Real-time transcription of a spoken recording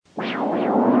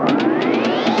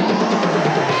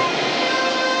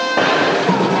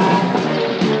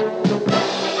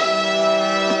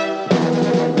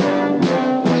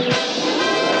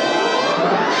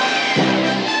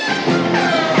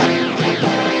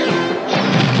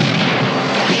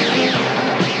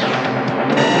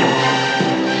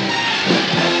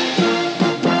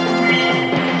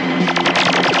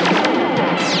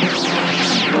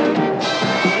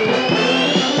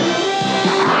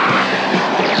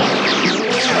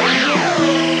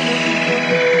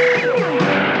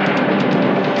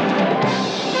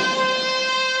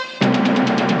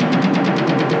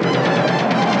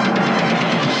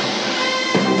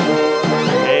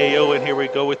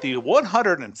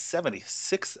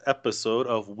176th episode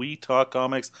of We Talk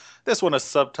Comics. This one is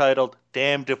subtitled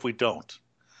Damned If We Don't.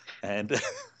 And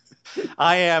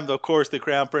I am, of course, the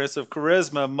Crown Prince of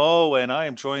Charisma, Mo, and I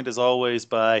am joined as always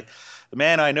by the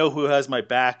man I know who has my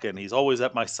back, and he's always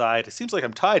at my side. It seems like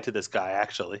I'm tied to this guy,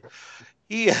 actually.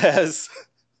 He has.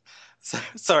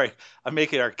 Sorry, I'm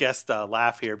making our guest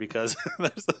laugh here because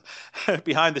there's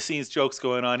behind the scenes jokes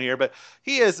going on here. But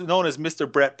he is known as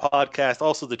Mr. Brett Podcast,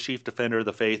 also the chief defender of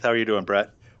the faith. How are you doing,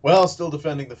 Brett? Well, still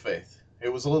defending the faith.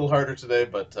 It was a little harder today,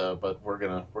 but we're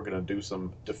gonna do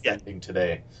some Yeah, defending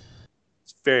today.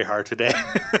 it's very hard today.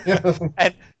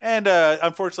 and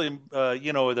unfortunately,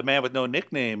 the man with no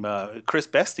nickname, Chris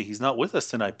Bestie, he's not with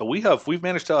us tonight. But we've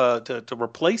managed to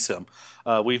replace him.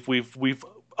 We've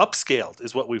upscaled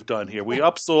is what we've done here. We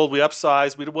upsold, we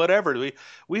upsized, we whatever.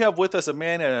 We have with us a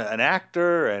man, an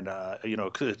actor, and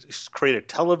created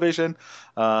television.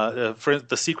 For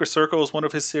The Secret Circle is one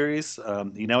of his series.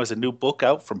 He now has a new book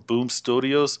out from Boom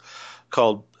Studios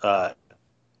called. I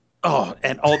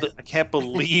can't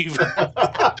believe. Damn,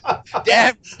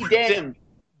 damn, damn,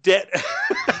 Dead.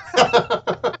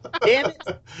 damn it!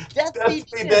 Death be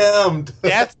Be damned. damned.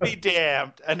 Death be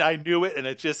damned. And I knew it, and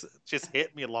it just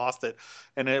hit me, lost it.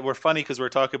 And we're funny because we were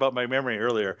talking about my memory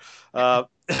earlier.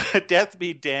 Death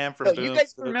be damned from No, Boom. you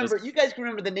guys can remember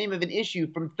the name of an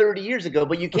issue from 30 years ago,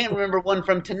 but you can't remember one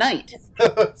from tonight.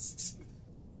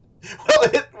 Well,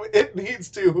 it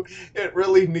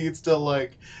really needs to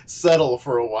like settle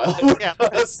for a while. Yeah,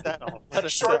 let it settle. Let it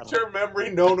settle. Short-term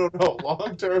memory, no.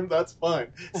 Long-term, that's fine.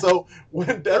 So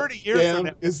when Death 30 years from now,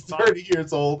 Damned is fine. 30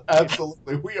 years old,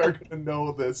 absolutely, we are going to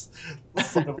know this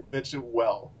son of a bitch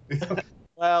well.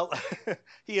 Well,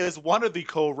 he is one of the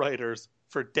co-writers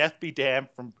for Death Be Damned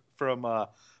from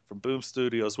Boom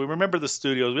Studios. We remember the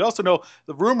studios. We also know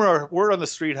the word on the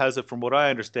street has it, from what I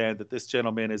understand, that this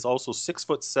gentleman is also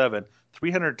 6'7",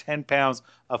 310 pounds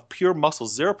of pure muscle,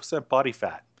 0% body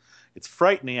fat. It's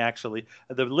frightening, actually.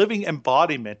 The living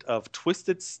embodiment of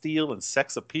twisted steel and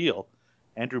sex appeal,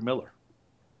 Andrew Miller.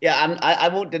 Yeah, I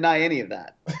won't deny any of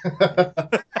that.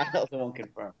 I also won't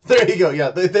confirm. There you go.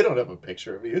 Yeah, they don't have a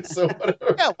picture of you, so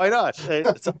whatever. Yeah, why not?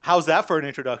 How's that for an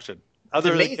introduction?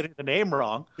 Other than amazing. getting the name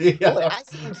wrong. Boy, Yeah. I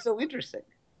seem so interesting.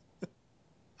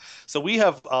 So we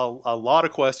have a lot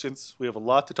of questions. We have a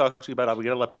lot to talk to you about. We're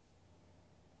going to let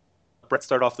Brett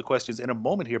start off the questions in a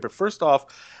moment here. But first off,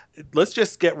 let's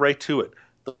just get right to it.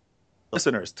 The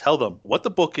listeners, tell them what the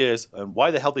book is and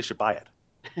why the hell they should buy it.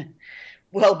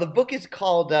 Well, the book is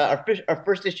called, our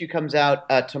first issue comes out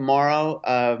tomorrow.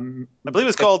 I believe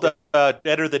it's called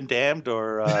Better Than Damned,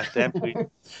 or Damned.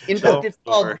 In fact, it's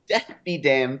called Death Be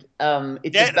Damned.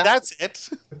 That's it.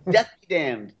 Death Be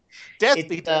Damned. Death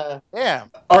Be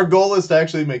Damned. Our goal is to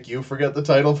actually make you forget the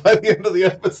title by the end of the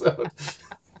episode.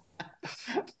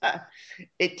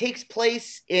 It takes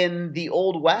place in the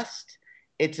Old West.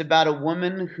 It's about a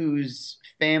woman whose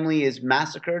family is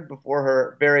massacred before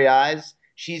her very eyes.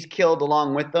 She's killed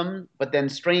along with them, but then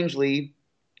strangely,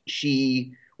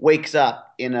 she wakes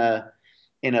up in a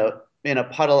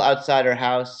puddle outside her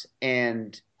house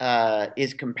and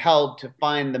is compelled to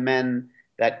find the men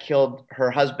that killed her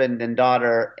husband and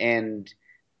daughter and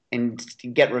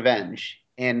get revenge.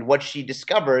 And what she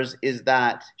discovers is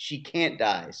that she can't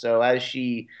die. So as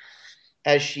she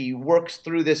works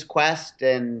through this quest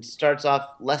and starts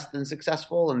off less than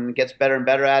successful and gets better and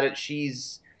better at it,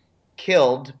 she's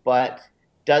killed, but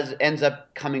ends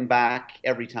up coming back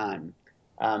every time.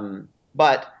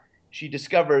 But she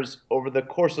discovers over the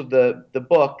course of the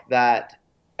book that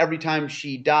every time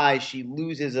she dies, she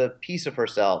loses a piece of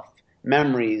herself,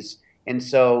 memories. And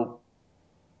so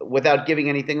without giving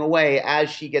anything away, as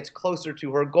she gets closer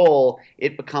to her goal,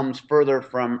 it becomes further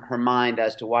from her mind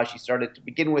as to why she started to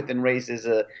begin with, and raises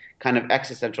a kind of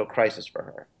existential crisis for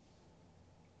her.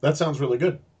 That sounds really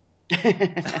good.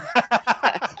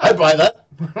 I'd buy that.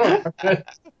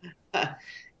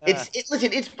 It's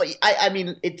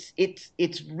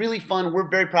really fun. We're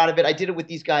very proud of it. I did it with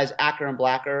these guys, Acker and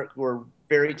Blacker, who are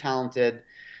very talented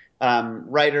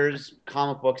writers,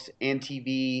 comic books and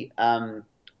TV.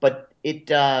 But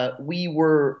to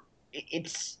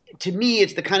me,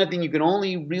 it's the kind of thing you can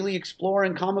only really explore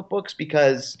in comic books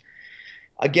because,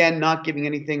 again, not to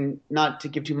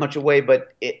give too much away,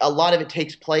 but a lot of it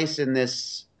takes place in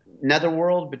this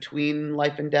netherworld between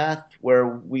life and death, where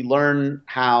we learn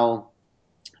how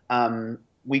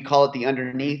we call it the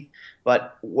underneath,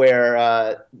 but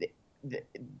where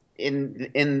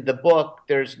in the book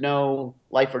there's no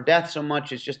life or death so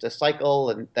much. It's just a cycle,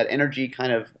 and that energy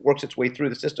kind of works its way through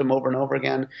the system over and over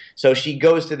again. So she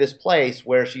goes to this place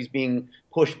where she's being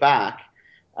pushed back,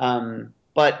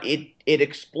 but it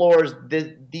explores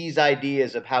these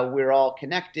ideas of how we're all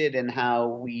connected and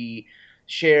how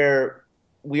share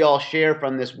we all share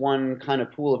from this one kind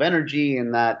of pool of energy,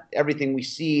 and that everything we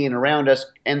see and around us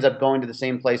ends up going to the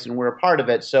same place and we're a part of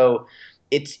it. So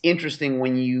it's interesting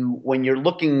when you're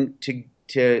looking to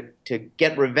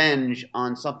get revenge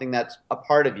on something that's a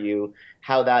part of you,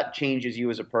 how that changes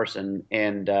you as a person.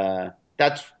 And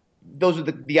that's those are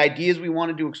the ideas we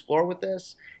wanted to explore with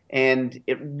this, and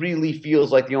it really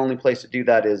feels like the only place to do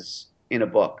that is in a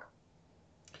book.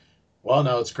 Well,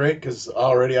 now it's great because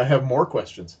already I have more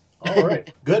questions. All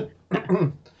right, good.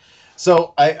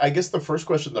 So I guess the first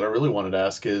question that I really wanted to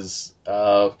ask is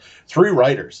three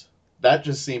writers. That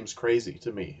just seems crazy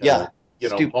to me. Yeah, You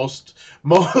know, stupid.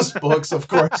 most books, of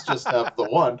course, just have the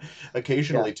one, Yeah.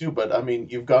 occasionally two. But I mean,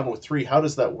 you've gone with three. How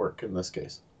does that work in this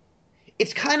case?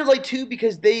 It's kind of like two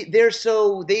because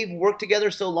they've worked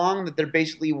together so long that they're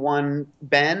basically one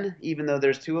Ben, even though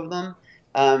there's two of them.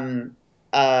 Um,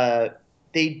 uh,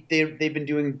 they've been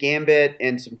doing Gambit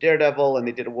and some Daredevil, and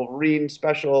they did a Wolverine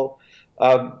special.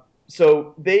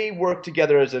 So they work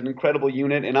together as an incredible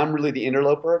unit, and I'm really the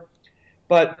interloper.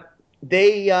 But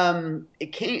they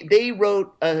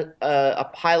wrote a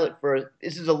pilot for,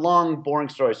 this is a long boring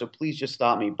story, so please just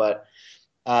stop me. But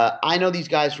I know these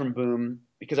guys from Boom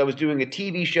because I was doing a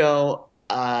TV show,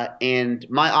 and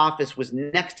my office was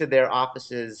next to their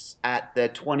offices at the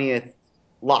 20th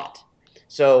lot.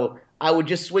 So I would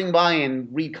just swing by and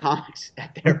read comics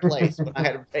at their place when I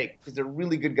had a break because they're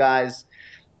really good guys.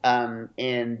 Um,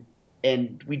 and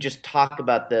and we just talk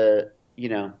about the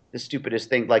stupidest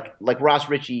thing. Like Ross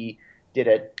Ritchie did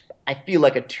I feel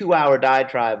like a 2 hour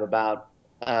diatribe about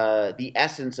the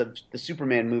essence of the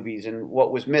Superman movies and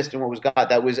what was missed and what was got.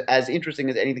 That was as interesting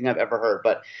as anything I've ever heard.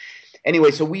 But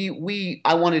anyway, so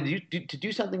I wanted to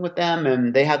do something with them,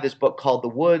 and they had this book called The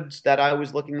Woods that I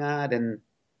was looking at, and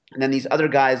then these other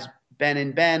guys, Ben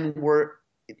and Ben, were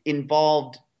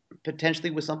involved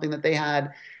potentially with something that they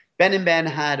had. Ben and Ben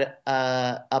had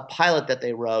a pilot that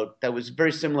they wrote that was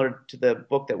very similar to the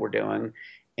book that we're doing,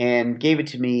 and gave it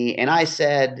to me. And I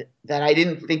said that I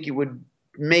didn't think it would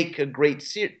make a great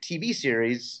TV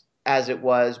series as it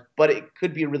was, but it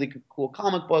could be a really cool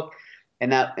comic book.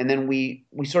 And then we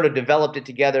sort of developed it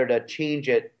together to change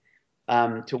it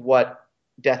to what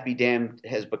Death Be Damned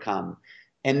has become.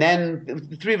 And then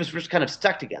the three of us were just kind of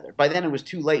stuck together. By then, it was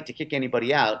too late to kick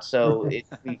anybody out, so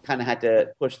we kind of had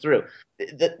to push through.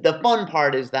 The fun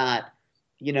part is that,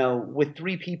 with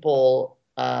three people,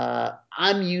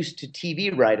 I'm used to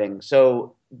TV writing,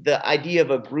 so the idea of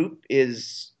a group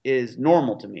is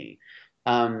normal to me.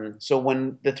 So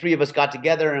when the three of us got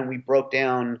together and we broke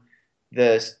down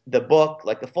the book,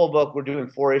 like the full book, we're doing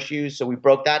 4 issues. So we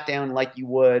broke that down like you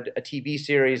would a TV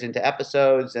series into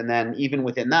episodes, and then even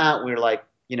within that, we were like,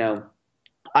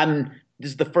 I'm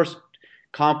this is the first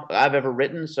comp I've ever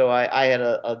written, so I had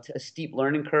a steep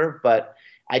learning curve, but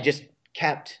I just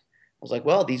kept. I was like,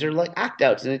 well, these are like act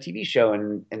outs in a TV show,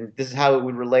 and this is how it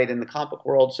would relate in the comic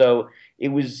world. So it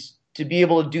was to be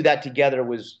able to do that together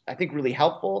was, I think, really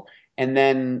helpful. And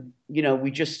then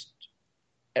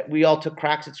we all took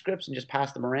cracks at scripts and just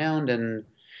passed them around, and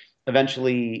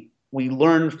eventually we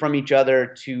learned from each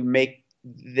other to make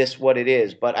this what it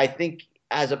is. But I think,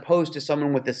 as opposed to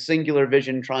someone with a singular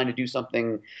vision trying to do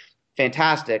something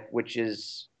fantastic, which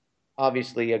is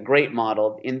obviously a great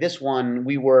model, in this one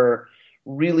we were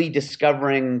really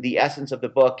discovering the essence of the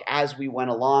book as we went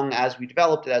along, as we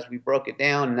developed it, as we broke it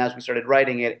down, and as we started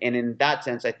writing it. And in that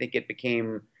sense, I think it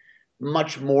became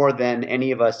much more than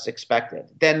any of us expected.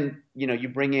 Then, you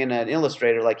bring in an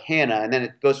illustrator like Hannah, and then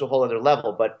it goes to a whole other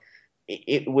level. But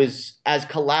it was as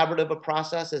collaborative a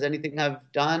process as anything I've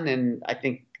done, and I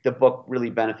think the book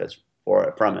really benefits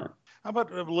from it. How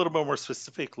about a little bit more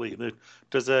specifically?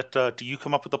 Does that do you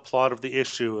come up with the plot of the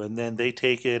issue and then they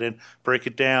take it and break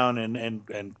it down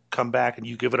and come back and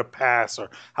you give it a pass, or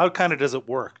how kind of does it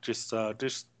work? Just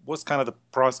what's kind of the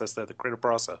process there, the creative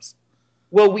process?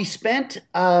 Well, we spent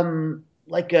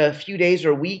like a few days or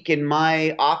a week in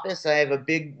my office. I have a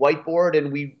big whiteboard,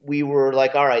 and we were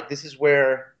like, all right, this is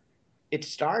where it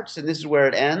starts and this is where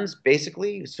it ends,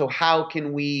 basically. So what do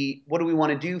we want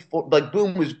to do for, like,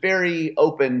 Boom was very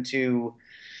open to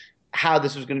how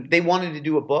this was going to, they wanted to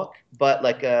do a book, but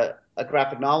like a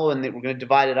graphic novel, and they were going to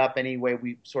divide it up any way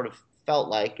we sort of felt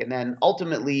like. And then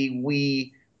ultimately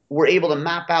we were able to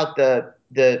map out the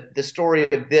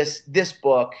story of this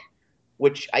book,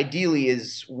 which ideally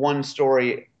is one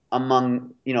story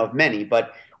among, of many,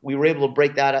 but we were able to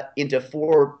break that into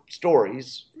 4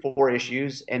 stories, 4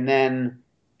 issues, and then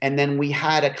and then we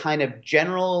had a kind of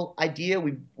general idea.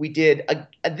 We did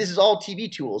this is all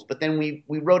TV tools, but then we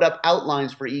wrote up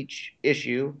outlines for each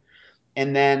issue,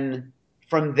 and then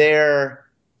from there,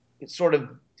 sort of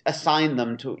assigned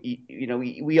them to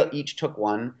we each took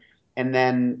one, and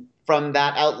then from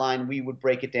that outline we would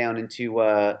break it down into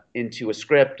a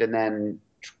script, and then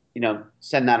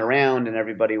send that around, and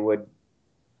everybody would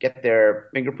get their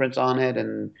fingerprints on it,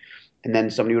 and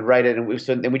then somebody would write it, and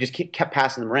we just kept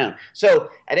passing them around. So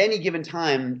at any given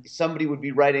time, somebody would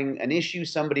be writing an issue,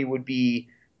 somebody would be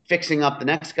fixing up the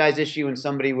next guy's issue, and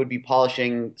somebody would be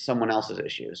polishing someone else's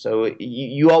issue. So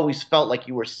you always felt like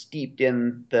you were steeped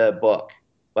in the book.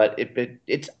 But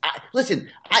listen,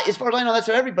 as far as I know, that's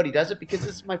how everybody does it, because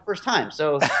this is my first time.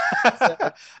 So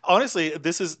Honestly,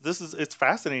 this is it's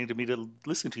fascinating to me to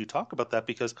listen to you talk about that,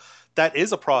 because that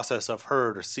is a process I've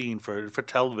heard or seen for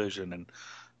television. And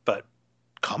but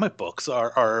comic books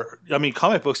are I mean,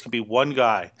 comic books can be one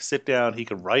guy sit down, he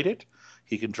can write it,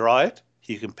 he can draw it,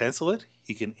 he can pencil it,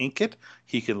 he can ink it,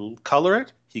 he can color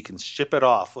it, he can ship it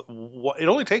off. It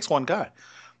only takes one guy.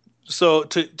 So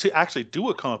to actually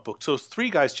do a comic book, so three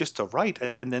guys just to write,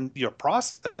 and then your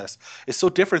process is so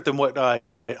different than what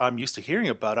I'm used to hearing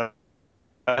about.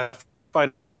 I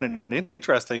find it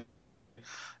interesting,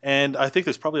 and I think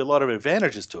there's probably a lot of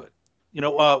advantages to it.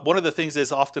 One of the things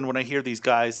is, often when I hear these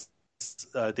guys,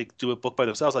 they do a book by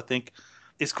themselves, I think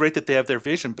it's great that they have their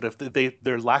vision, but if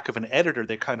their lack of an editor,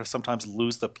 they kind of sometimes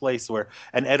lose the place where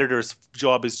an editor's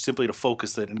job is simply to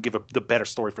focus it and give the better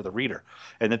story for the reader,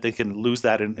 and that they can lose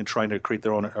that in trying to create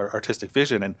their own artistic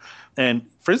vision. And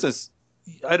for instance,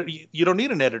 you don't need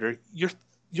an editor.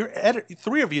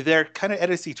 Three of you there kind of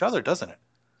edits each other, doesn't it?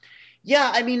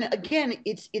 yeah, I mean, again,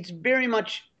 it's very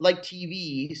much like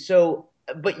TV. So,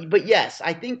 but yes,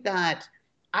 I think I'm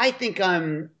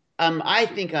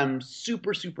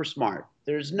super super smart.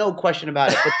 There's no question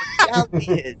about it. But the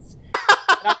reality is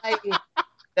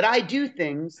that I do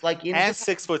things like in And just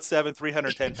 6'7",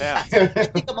 310 yeah, pounds. I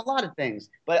think I'm a lot of things,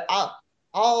 but I'll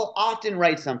often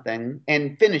write something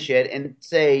and finish it and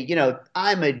say,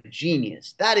 I'm a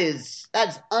genius.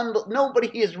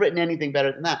 Nobody has written anything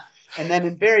better than that. And then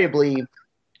invariably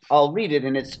I'll read it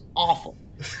and it's awful.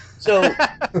 So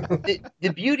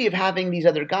the beauty of having these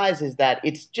other guys is that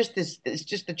it's just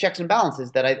the checks and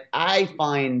balances that I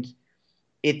find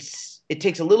it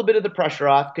takes a little bit of the pressure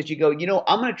off, because you go,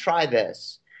 I'm going to try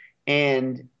this,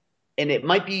 and it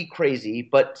might be crazy,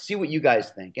 but see what you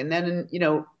guys think. And then,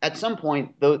 at some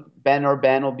point, Ben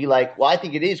will be like, well, I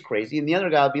think it is crazy. And the other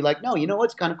guy will be like, no,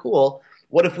 what's kind of cool.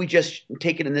 What if we just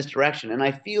take it in this direction? And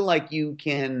I feel like you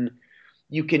can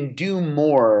do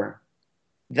more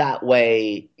that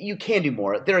way. You can do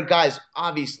more. There are guys,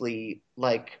 obviously,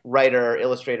 like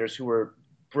illustrators who are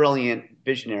brilliant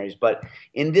visionaries, but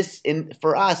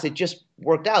for us, it just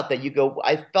worked out that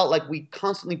I felt like we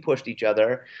constantly pushed each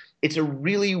other. It's a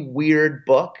really weird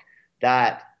book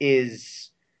that is,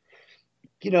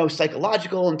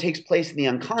 psychological and takes place in the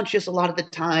unconscious a lot of the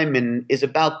time, and is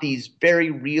about these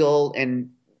very real and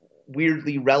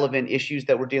weirdly relevant issues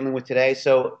that we're dealing with today.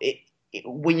 So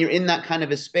when you're in that kind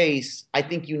of a space, I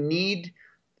think you need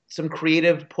some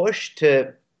creative push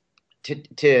to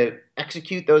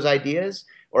execute those ideas,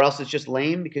 or else it's just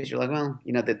lame, because you're like, well,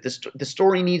 the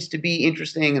story needs to be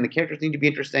interesting and the characters need to be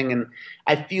interesting. And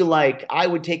I feel like I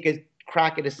would take a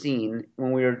crack at a scene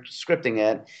when we were scripting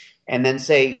it, and then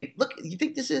say, look, you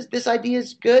think this idea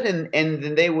is good, and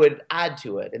then they would add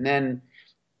to it, and then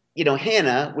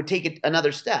Hannah would take it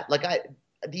another step. Like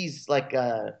these like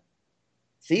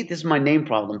see, this is my name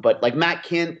problem, but like Matt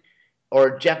Kint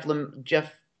or Jeff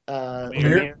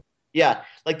Lemire? yeah,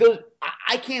 like those.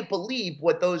 I can't believe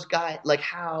what those guys, like,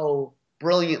 how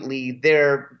brilliantly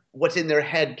what's in their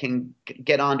head can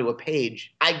get onto a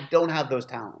page. I don't have those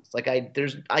talents. Like I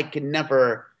could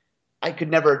never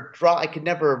draw. I could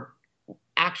never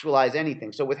actualize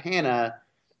anything. So with Hannah,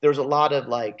 there's a lot of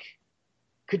like,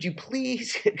 could you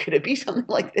please, could it be something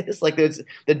like this? Like there's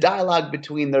the dialogue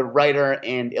between the writer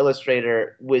and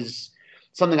illustrator was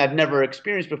something I've never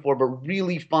experienced before, but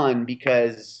really fun,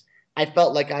 because I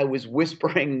felt like I was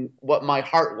whispering what my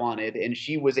heart wanted, and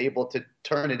she was able to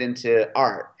turn it into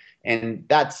art. And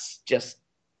that's just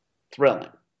thrilling.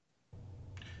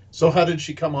 So how did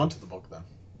she come onto the book then?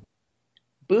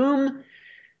 Boom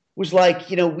was like,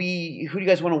 who do you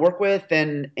guys want to work with?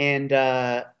 And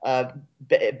Ben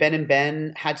and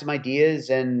Ben had some ideas,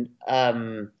 and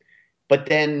but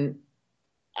then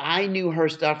I knew her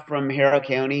stuff from Harrow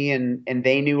County, and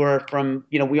they knew her from,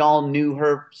 we all knew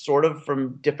her sort of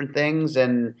from different things,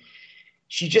 and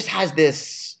she just has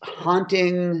this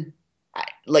haunting,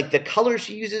 like the colors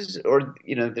she uses, or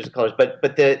there's colors,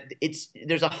 but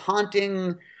there's a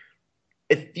haunting,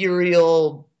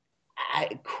 ethereal,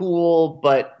 cool,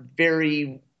 but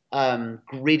very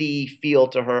gritty feel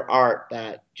to her art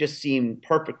that just seemed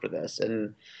perfect for this.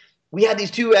 And we had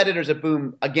these two editors at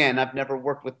Boom. Again, I've never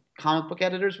worked with comic book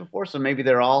editors before, so maybe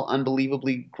they're all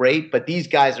unbelievably great, but these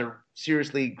guys are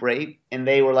seriously great. And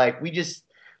they were like, we just,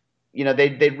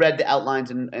 they read the outlines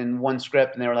in one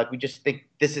script, and they were like, we just think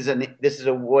this is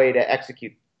a way to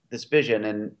execute this vision,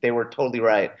 and they were totally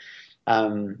right.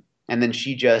 And then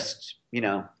she just,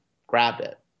 grabbed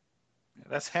it.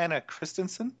 That's Hannah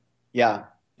Christensen. Yeah.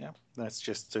 Yeah, that's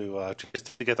just to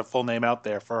get the full name out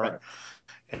there for Right.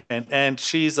 her. And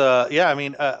she's yeah, I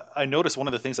mean, I noticed one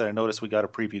of the things that I noticed, we got a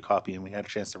preview copy and we had a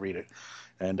chance to read it,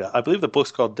 and I believe the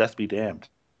book's called Death Be Damned.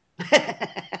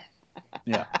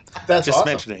 Yeah, That's just awesome.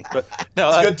 mentioning, but no,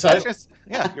 It's a good that's title. just,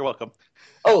 yeah, you're welcome.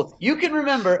 Oh, you can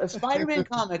remember a Spider-Man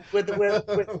comic where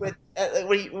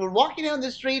we're walking down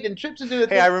the street and trips into a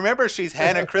Hey, I thing. remember she's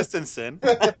Hannah Christensen.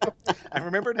 I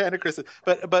remembered Hannah Christensen,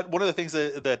 but one of the things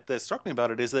that struck me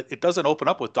about it is that it doesn't open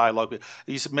up with dialogue.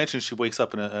 You mentioned she wakes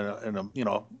up in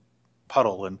a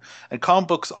puddle, and comic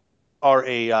books are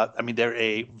I mean, they're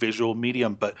a visual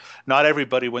medium, but not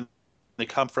everybody, when they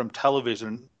come from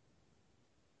television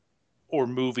or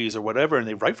movies or whatever, and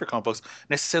they write for comic books,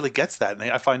 necessarily gets that.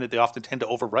 And I find that they often tend to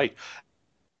overwrite.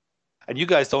 And you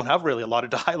guys don't have really a lot of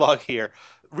dialogue here.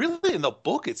 Really, in the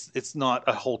book, it's not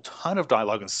a whole ton of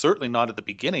dialogue, and certainly not at the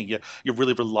beginning. You're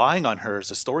really relying on her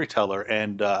as a storyteller,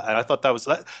 and I thought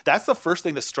that's the first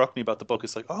thing that struck me about the book.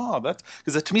 It's like, oh, that's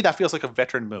because to me that feels like a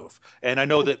veteran move. And I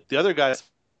know that the other guys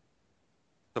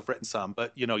have written some,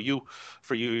 but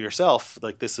for you yourself,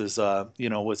 like, this is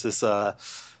was this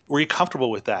were you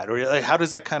comfortable with that, or like, how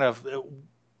does it kind of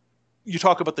you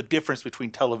talk about the difference between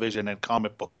television and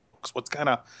comic books? What's kind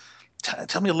of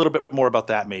tell me a little bit more about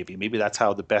that, maybe. Maybe that's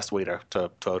how the best way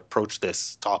to approach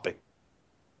this topic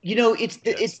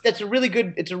is. That's a really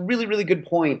good. It's a really really good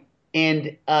point.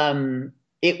 And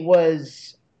it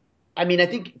was. I mean, I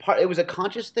think it was a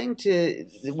conscious thing to.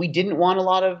 We didn't want a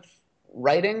lot of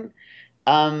writing,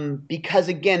 because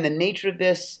again, the nature of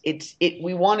this,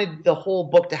 we wanted the whole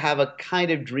book to have a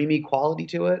kind of dreamy quality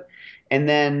to it, and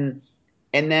then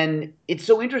it's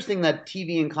so interesting that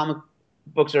TV and comic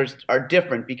books are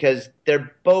different because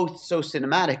they're both so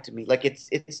cinematic to me. Like, it's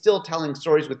still telling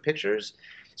stories with pictures,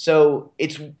 so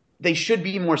they should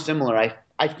be more similar.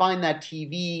 I find that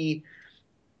TV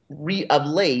of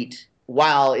late,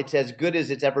 while it's as good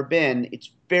as it's ever been,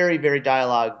 it's very, very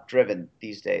dialogue driven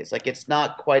these days. Like, it's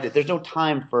not quite. There's no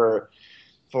time for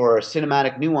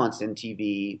cinematic nuance in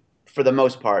TV for the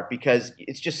most part, because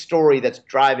it's just story that's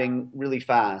driving really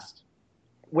fast,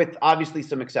 with obviously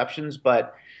some exceptions.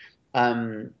 But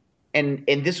and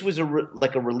this was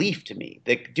like a relief to me.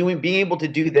 Like, being able to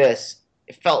do this,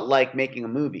 it felt like making a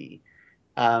movie,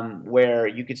 where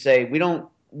you could say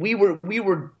we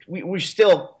were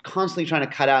still constantly trying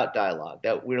to cut out dialogue.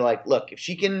 That we were like, look, if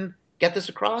she can get this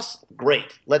across,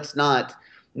 great. Let's not.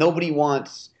 Nobody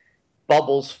wants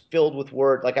bubbles filled with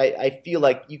word. Like, I feel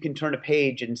like you can turn a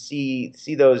page and see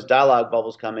those dialogue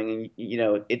bubbles coming,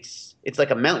 and it's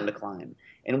like a mountain to climb.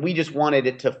 And we just wanted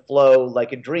it to flow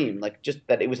like a dream, like just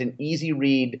that it was an easy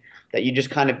read, that you just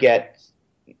kind of get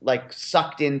like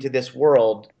sucked into this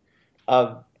world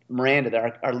of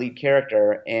Miranda, our lead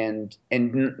character, and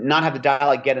not have the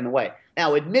dialogue get in the way.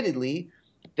 Now, admittedly,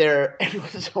 every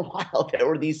once in a while there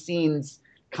were these scenes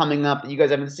coming up that you guys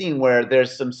haven't seen, where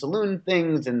there's some saloon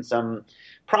things and some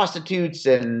prostitutes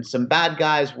and some bad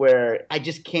guys, where I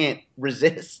just can't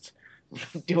resist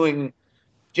doing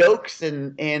jokes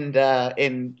and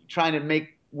trying to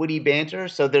make witty banter.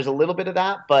 So there's a little bit of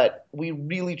that, but we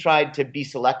really tried to be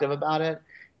selective about it,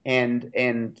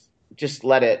 and just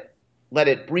let it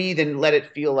breathe and let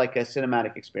it feel like a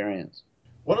cinematic experience.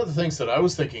 One of the things that I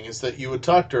was thinking is that you had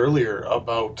talked earlier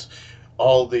about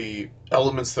all the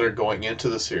elements that are going into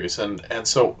the series, and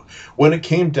so when it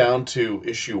came down to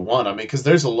issue one, I mean, because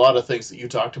there's a lot of things that you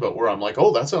talked about where I'm like,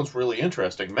 oh, that sounds really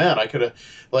interesting, man. I could have,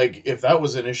 like, if that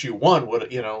was in issue one,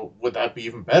 would that be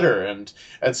even better? And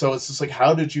so it's just like,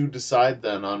 how did you decide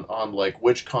then on like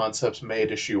which concepts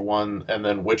made issue one, and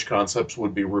then which concepts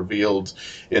would be revealed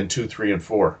in two, three, and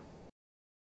four?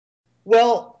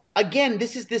 Well, again,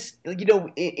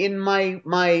 in my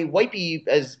wipey,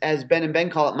 as Ben and Ben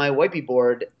call it, my wipey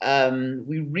board.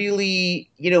 We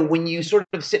really, when you sort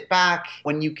of sit back,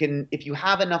 when you can, if you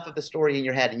have enough of the story in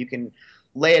your head and you can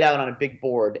lay it out on a big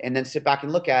board and then sit back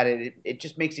and look at it, it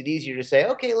just makes it easier to say,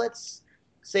 okay, let's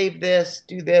save this,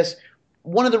 do this.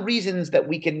 One of the reasons that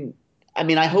we can I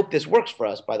mean, I hope this works for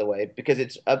us, by the way, because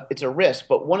it's a risk.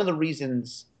 But one of the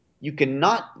reasons you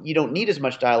don't need as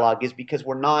much dialogue is because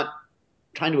we're not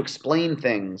trying to explain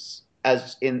things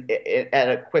at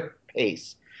a quick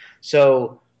pace.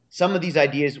 So some of these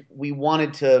ideas we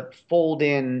wanted to fold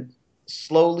in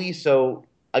slowly. So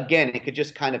again, it could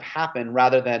just kind of happen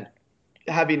rather than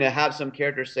having to have some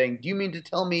character saying, "Do you mean to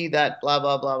tell me that blah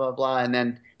blah blah blah blah?" And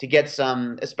then to get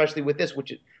some, especially with this,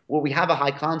 which where we have a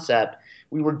high concept,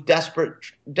 we were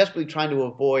desperately trying to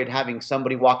avoid having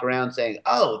somebody walk around saying,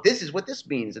 "Oh, this is what this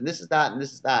means, and this is that, and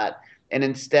this is that," and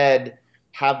instead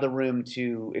have the room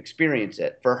to experience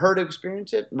it, for her to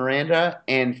experience it, Miranda,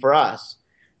 and for us.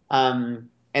 And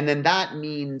then that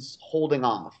means holding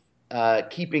off,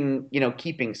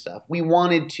 keeping stuff. We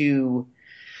wanted to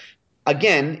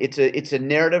again, it's a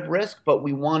narrative risk, but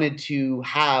we wanted to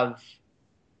have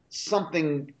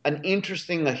something an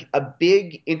interesting a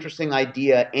big interesting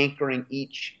idea anchoring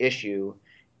each issue,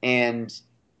 and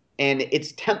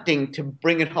it's tempting to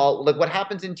bring it all. Like what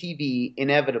happens in TV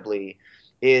inevitably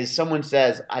is someone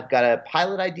says, "I've got a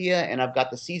pilot idea and I've got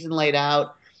the season laid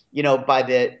out.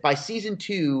 By season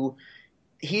 2,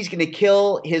 he's going to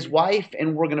kill his wife,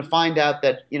 and we're going to find out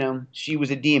that she was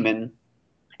a demon."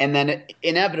 And then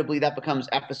inevitably that becomes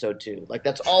episode 2. Like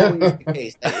that's always the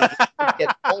case. That it just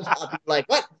gets pulled off. Like,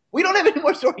 what? We don't have any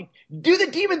more story. Do the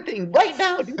demon thing right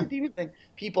now. Do the demon thing.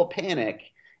 People panic,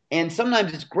 and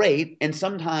sometimes it's great, and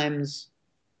sometimes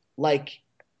like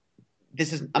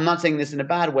this is. I'm not saying this in a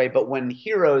bad way, but when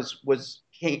Heroes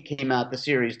came out the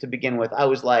series to begin with, I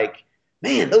was like,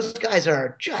 man, those guys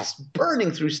are just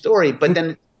burning through story. But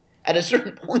then at a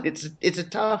certain point, it's a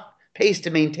tough pace to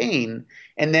maintain,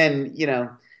 and then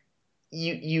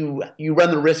you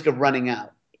run the risk of running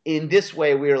out. In this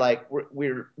way, we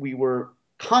were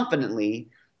confidently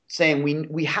saying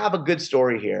we have a good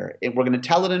story here, and we're going to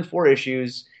tell it in 4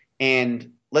 issues,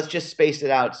 and let's just space it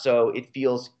out so it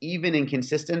feels even and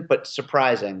consistent, but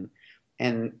surprising.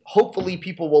 And hopefully,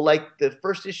 people will like the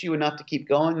first issue enough to keep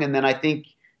going, and then I think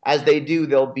as they do,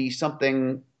 there'll be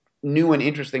something new and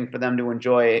interesting for them to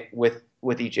enjoy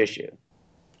with each issue.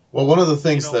 Well, one of the You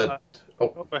things know, that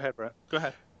oh, go ahead, Brett. Go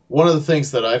ahead. one of the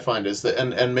things that I find is that,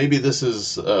 and maybe this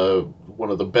is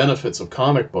one of the benefits of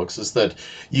comic books, is that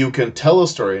you can tell a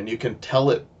story and you can tell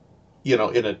it,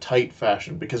 in a tight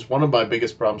fashion. Because one of my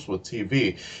biggest problems with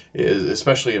TV is,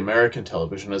 especially American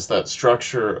television, is that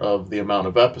structure of the amount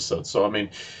of episodes. So, I mean,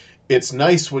 it's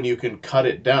nice when you can cut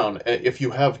it down. If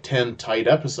you have 10 tight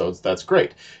episodes, that's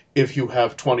great. If you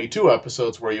have 22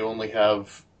 episodes where you only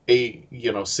have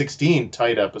 16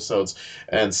 tight episodes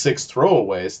and 6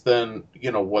 throwaways, then,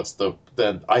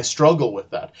 then I struggle with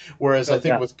that. Whereas I Oh,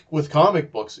 think yeah. with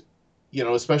comic books,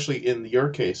 especially in your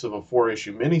case of a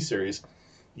 4-issue miniseries,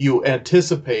 you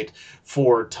anticipate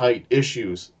 4 tight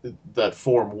issues that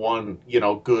form one,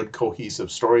 good cohesive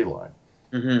storyline.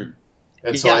 Mm-hmm.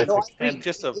 And so Yeah, I no, I think And agree.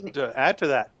 just to add to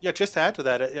that, yeah, just to add to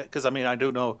that, because I mean, I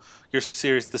do know your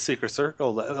series, The Secret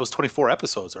Circle, that was 24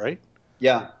 episodes, right?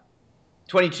 Yeah,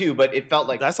 22, but it felt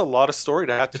like That's a lot of story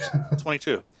to have to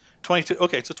 22. 22.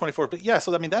 Okay, so 24. But yeah,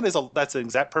 so I mean, that's an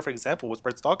exact perfect example what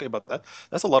Brett's talking about.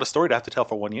 That's a lot of story to have to tell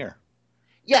for 1 year.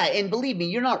 yeah, and believe me,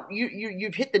 you're not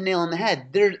you've hit the nail on the head.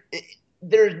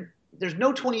 There's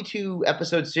no 22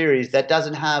 episode series that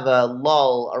doesn't have a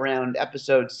lull around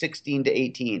episode 16 to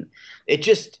 18.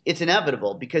 It's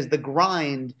inevitable because the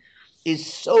grind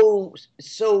is so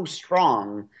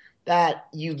strong that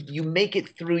you make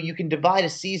it through. You can divide a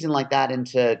season like that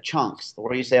into chunks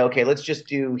where you say, okay, let's just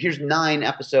do here's 9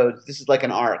 episodes. This is like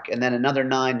an arc, and then another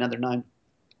 9, another 9.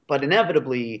 But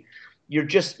inevitably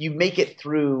you make it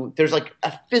through. There's like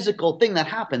a physical thing that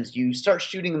happens. You start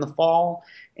shooting in the fall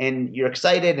and you're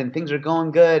excited and things are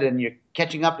going good and you're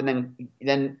catching up, and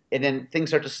then things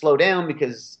start to slow down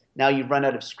because now you've run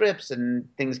out of scripts and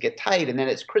things get tight, and then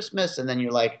it's Christmas, and then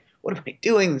you're like, what am I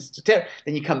doing? Then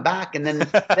you come back, and then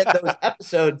those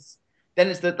episodes, then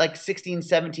it's the like 16,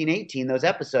 17, 18, those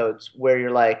episodes where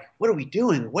you're like, what are we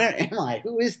doing? Where am I?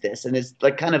 Who is this? And it's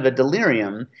like kind of a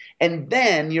delirium. And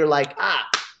then you're like,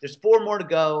 there's 4 more to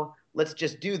go. Let's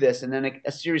just do this. And then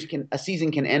a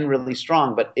season can end really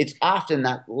strong. But it's often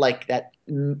that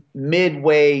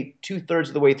midway, 2/3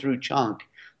 of the way through chunk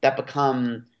that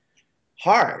become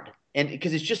hard. And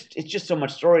because it's just so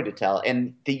much story to tell.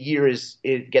 And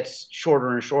it gets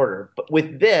shorter and shorter. But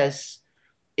with this,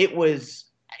 it was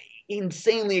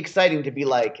insanely exciting to be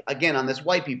like, again, on this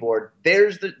whitey board,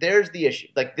 there's the issue.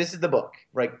 Like, this is the book,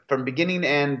 right? From beginning to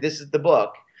end, this is the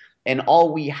book. And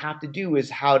all we have to do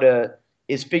is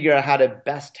figure out how to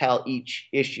best tell each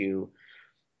issue.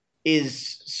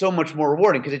 is so much more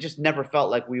rewarding because it just never felt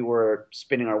like we were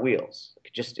spinning our wheels.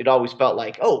 It always felt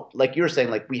like, oh, like you were saying,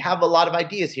 like we have a lot of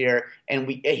ideas here,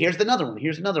 and here's another one,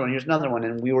 here's another one, here's another one,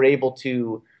 and we were able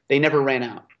to. They never ran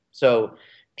out. So,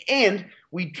 and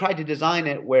we tried to design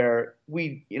it where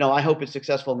I hope it's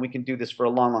successful and we can do this for a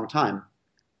long, long time.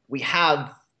 We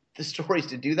have the stories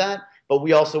to do that, but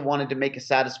we also wanted to make a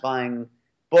satisfying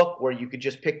book where you could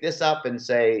just pick this up and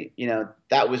say,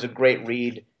 that was a great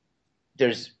read.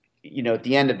 There's, at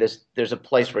the end of this, there's a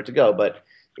place for it to go, but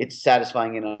it's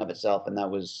satisfying in and of itself, and that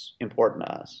was important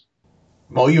to us.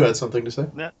 Mo, you had something to say?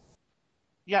 Yeah,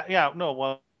 yeah, yeah. No,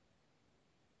 well,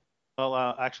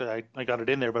 actually, I got it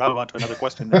in there, but I'll move on to another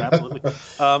question then. Absolutely.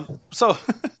 So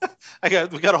we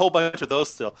got a whole bunch of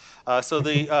those still. So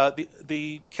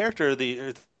the character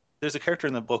there's a character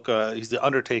in the book. He's the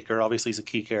Undertaker. Obviously, he's a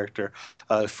key character,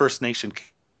 First Nation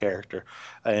character,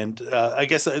 and I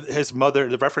guess his mother.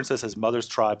 The reference says his mother's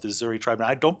tribe, the Zuri tribe. And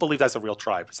I don't believe that's a real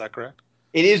tribe. Is that correct?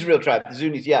 It is real tribe, the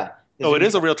Zunis, yeah. The Oh, it Zunis.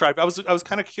 is a real tribe. I was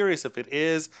kind of curious if it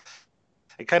is,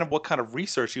 and kind of what kind of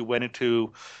research you went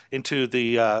into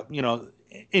the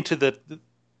into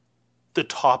the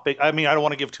topic. I mean, I don't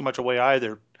want to give too much away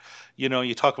either.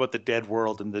 You talk about the dead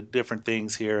world and the different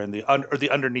things here, and or the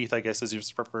underneath, I guess, as you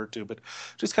referred to. But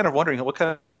just kind of wondering what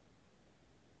kind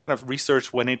of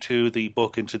research went into the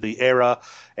book, into the era,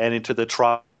 and into the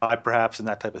tribe, perhaps, and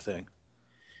that type of thing.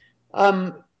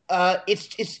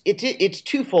 It's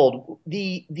twofold.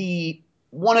 The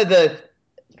one of the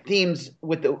themes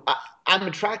I'm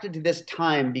attracted to this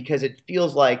time because it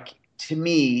feels like to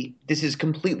me this is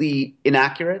completely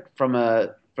inaccurate from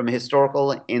a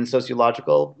historical and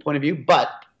sociological point of view. But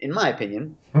in my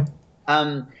opinion,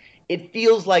 um, it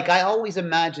feels like I always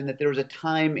imagined that there was a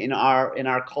time in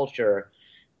our culture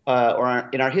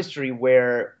in our history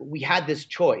where we had this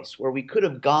choice where we could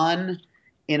have gone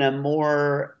in a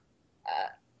more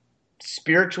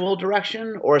spiritual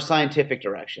direction or a scientific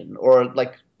direction, or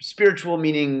like spiritual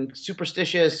meaning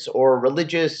superstitious or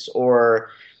religious, or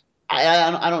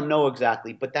I don't know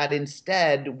exactly, but that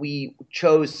instead we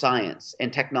chose science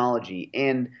and technology.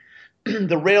 And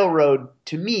the railroad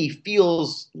to me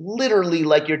feels literally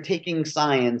like you're taking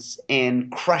science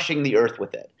and crushing the earth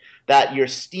with it, that you're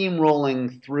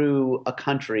steamrolling through a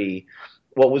country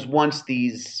what was once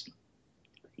these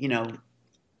you know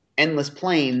endless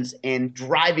plains and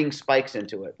driving spikes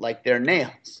into it like they're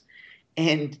nails.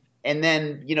 And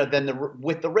then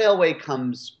with the railway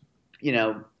comes you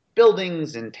know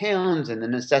buildings and towns and the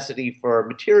necessity for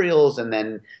materials, and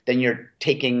then you're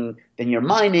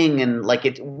mining, and like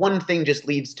it one thing just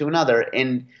leads to another.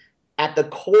 And at the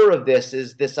core of this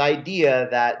is this idea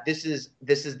that this is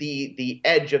the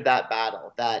edge of that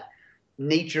battle, that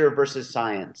nature versus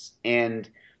science. And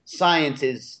science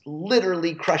is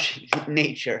literally crushing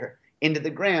nature into the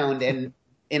ground, and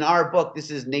in our book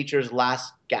this is nature's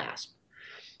last gasp.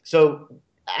 So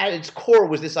at its core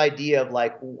was this idea of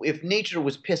like, if nature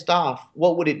was pissed off,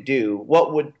 what would it do?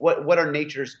 What are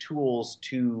nature's tools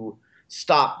to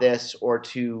stop this or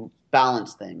to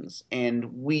balance things?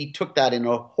 And we took that in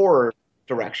a horror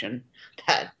direction,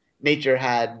 that nature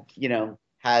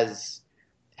has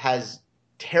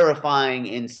terrifying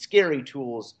and scary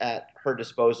tools at her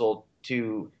disposal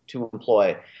to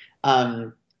employ.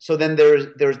 So then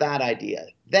there's that idea.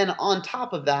 Then on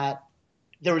top of that,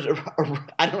 there was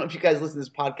I don't know if you guys listen to this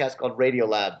podcast called Radio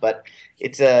Lab, but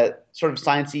it's a sort of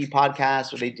sciencey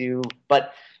podcast where they do.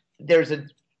 But there's a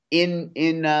in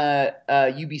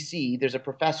UBC, there's a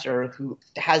professor who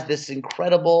has this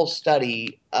incredible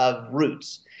study of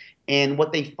roots, and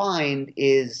what they find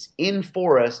is in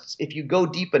forests, if you go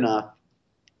deep enough,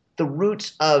 the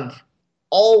roots of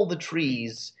all the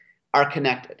trees are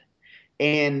connected,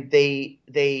 and they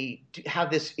have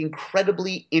this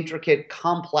incredibly intricate,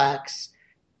 complex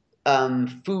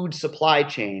food supply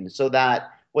chain. So that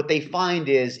what they find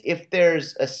is if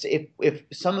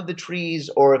some of the trees,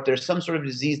 or if there's some sort of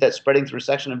disease that's spreading through a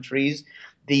section of trees,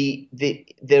 the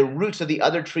roots of the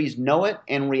other trees know it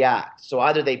and react. So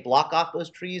either they block off those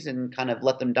trees and kind of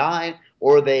let them die,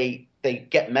 or they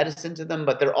get medicine to them.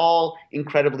 But they're all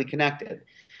incredibly connected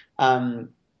in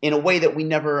a way that we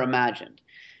never imagined.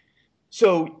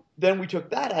 So then we took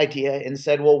that idea and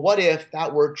said, well, what if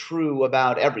that were true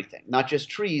about everything, not just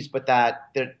trees, but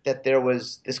that there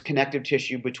was this connective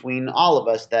tissue between all of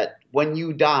us, that when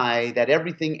you die, that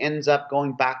everything ends up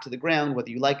going back to the ground, whether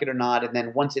you like it or not. And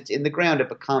then once it's in the ground,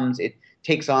 it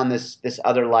takes on this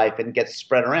other life and gets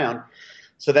spread around.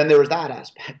 So then there was that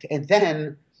aspect. And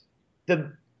then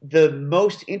the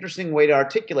most interesting way to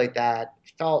articulate that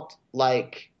felt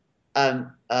like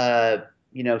some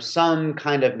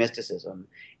kind of mysticism.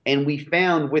 And we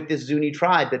found with this Zuni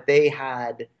tribe that they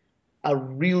had a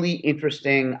really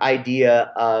interesting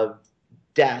idea of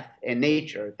death and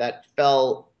nature that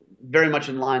fell very much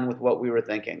in line with what we were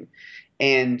thinking.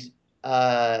 And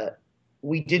uh,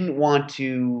 we didn't want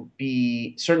to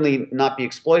be certainly not be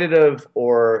exploitative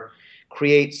or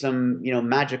create some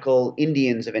magical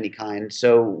Indians of any kind.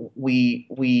 So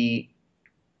we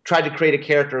tried to create a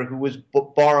character who was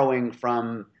borrowing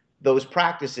from those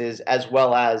practices as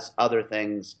well as other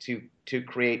things to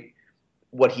create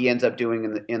what he ends up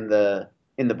doing in the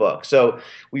book. So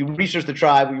we researched the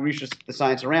tribe, we researched the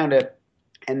science around it,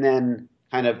 and then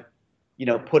kind of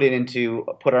put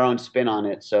our own spin on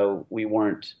it. So we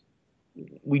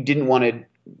didn't want to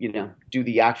do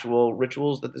the actual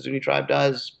rituals that the Zuni tribe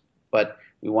does, but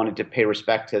we wanted to pay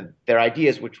respect to their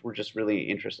ideas, which were just really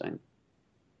interesting.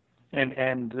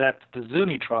 And that's the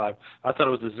Zuni tribe. I thought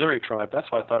it was the Zuri tribe. That's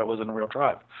why I thought it wasn't a real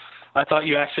tribe. I thought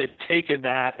you actually had taken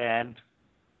that and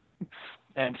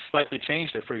slightly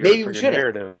changed it for your Maybe for we your should have.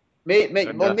 narrative.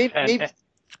 Well,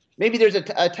 maybe there's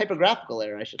a typographical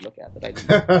error I should look at that I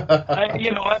didn't.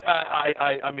 You know what?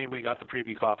 I mean, we got the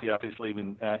preview copy, obviously,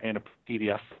 in a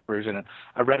PDF version, and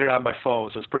I read it on my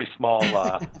phone, so it's pretty small.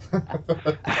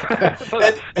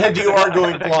 And you are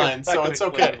going blind, so it's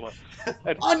okay.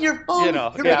 On your phone?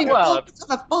 You're yeah, reading well, books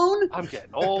on a phone? I'm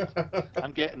getting old.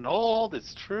 I'm getting old.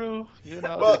 It's true.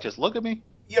 Well, just look at me.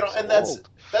 And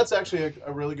that's actually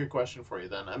a really good question for you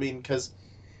then. I mean, because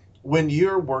when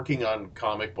you're working on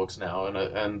comic books now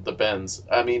and the Bens,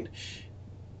 I mean,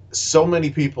 so many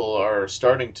people are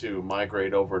starting to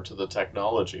migrate over to the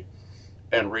technology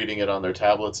and reading it on their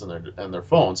tablets and their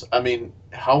phones. I mean,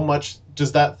 how much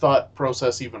does that thought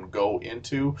process even go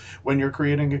into when you're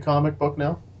creating a comic book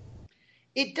now?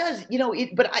 It does,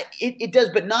 it does,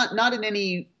 but not in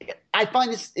any. I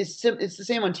find it's the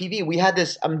same on TV. We had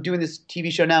this. I'm doing this TV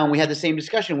show now, and we had the same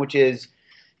discussion, which is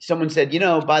someone said,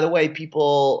 by the way,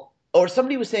 people, or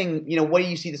somebody was saying, why do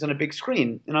you see this on a big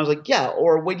screen? And I was like, yeah,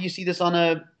 or why do you see this on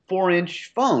a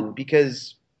 4-inch phone?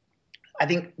 Because I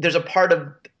think there's a part of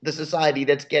the society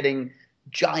that's getting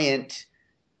giant,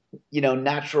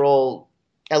 natural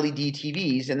LED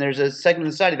TVs, and there's a segment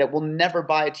of society that will never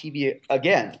buy a TV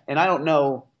again. And I don't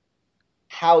know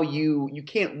how you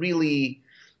can't really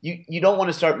you don't want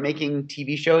to start making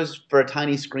TV shows for a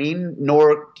tiny screen,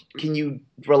 nor can you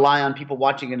rely on people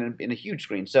watching it in a huge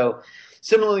screen. So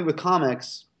similarly with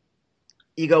comics,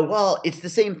 you go, well, it's the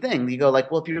same thing. You go like,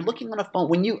 well, if you're looking on a phone,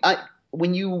 when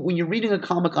you're reading a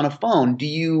comic on a phone, do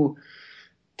you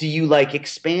like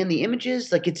expand the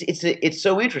images? Like it's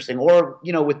so interesting. Or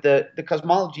with the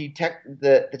cosmology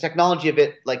the technology of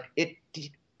it, like it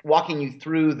walking you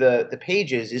through the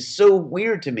pages is so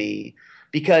weird to me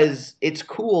because it's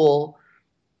cool,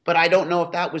 but I don't know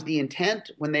if that was the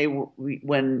intent when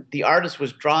the artist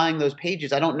was drawing those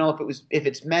pages. I don't know if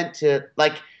it's meant to,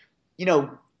 like,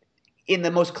 in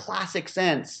the most classic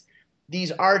sense,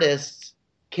 these artists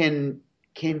can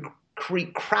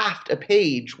craft a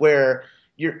page where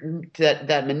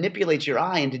that manipulates your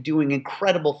eye into doing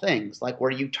incredible things, like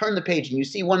where you turn the page and you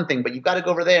see one thing, but you've got to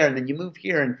go over there and then you move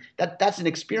here, and that's an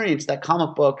experience that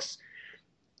comic books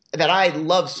that I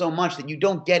love so much that you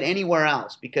don't get anywhere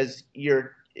else, because and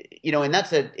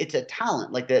it's a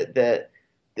talent, like the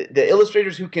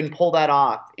illustrators who can pull that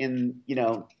off and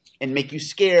make you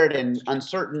scared and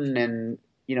uncertain and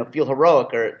feel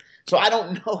heroic. Or so I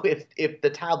don't know if the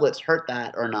tablets hurt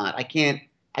that or not. I can't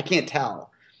tell.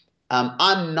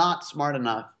 I'm not smart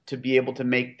enough to be able to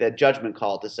make the judgment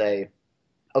call to say,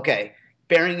 okay,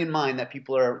 bearing in mind that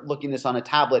people are looking this on a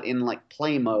tablet in like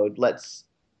play mode, let's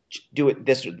do it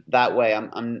this or that way.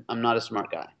 I'm not a smart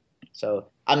guy, so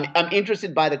I'm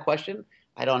interested by the question.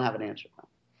 I don't have an answer.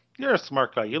 You're a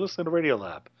smart guy. You listen to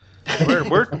Radiolab.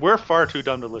 We're far too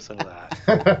dumb to listen to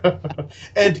that.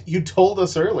 And you told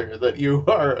us earlier that you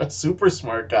are a super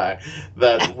smart guy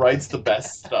that writes the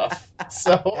best stuff.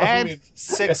 So and I mean,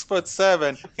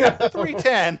 6'7",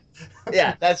 310.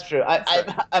 Yeah, that's true.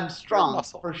 I'm strong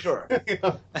for sure.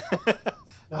 Yeah.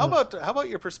 How about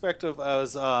your perspective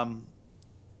as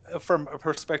from a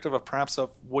perspective of perhaps of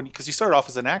when, because you started off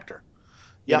as an actor,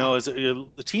 as a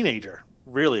teenager,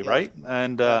 really, right?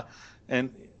 And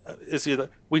it's either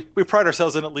we pride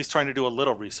ourselves in at least trying to do a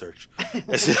little research,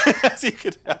 as you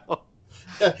could tell.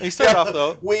 You start off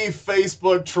though. We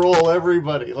Facebook troll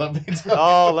everybody. Let me tell you.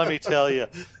 Oh, let me tell you.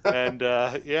 And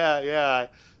yeah.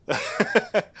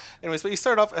 Anyways, but you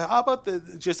start off. How about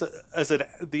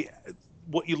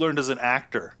what you learned as an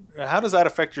actor? How does that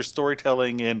affect your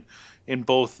storytelling in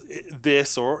both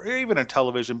this or even in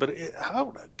television? But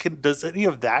does any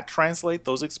of that translate?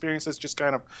 Those experiences just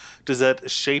kind of, does that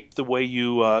shape the way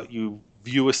you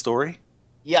view a story?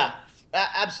 Yeah,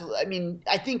 absolutely. I mean,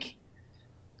 I think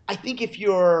if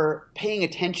you're paying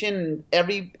attention,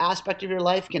 every aspect of your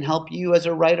life can help you as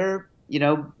a writer, you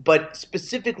know, but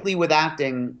specifically with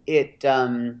acting,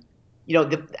 you know,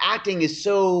 the acting is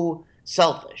so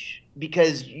selfish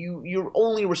because your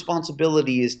only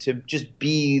responsibility is to just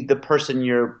be the person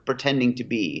you're pretending to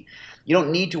be. You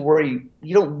don't need to worry.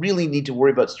 You don't really need to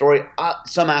worry about story.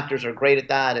 Some actors are great at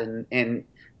that and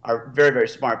are very, very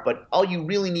smart, but all you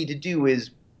really need to do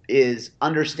is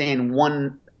understand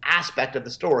one aspect of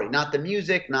the story, not the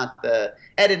music, not the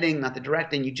editing, not the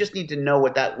directing. You just need to know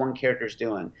what that one character is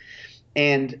doing.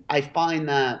 And I find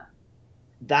that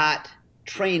that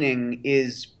training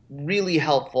is really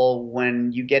helpful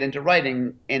when you get into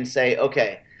writing and say,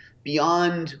 okay,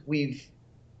 beyond we've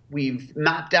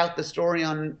mapped out the story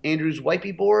on Andrew's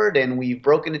whiteboard and we've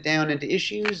broken it down into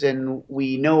issues and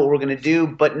we know what we're going to do.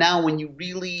 But now when you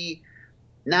really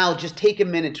now just take a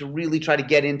minute to really try to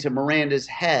get into Miranda's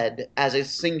head as a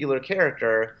singular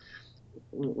character.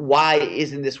 Why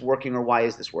isn't this working, or why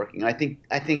is this working? I don't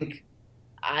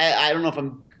know if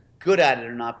I'm good at it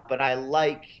or not, but I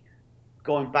like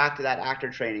going back to that actor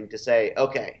training to say,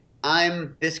 okay,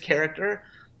 I'm this character.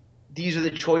 These are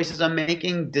the choices I'm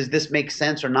making. Does this make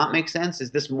sense or not make sense?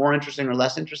 Is this more interesting or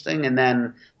less interesting? And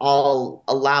then I'll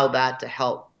allow that to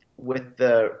help with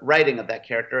the writing of that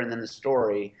character and then the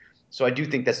story. So I do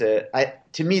think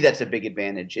to me, that's a big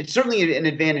advantage. It's certainly an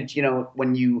advantage, you know,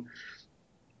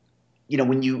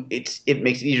 it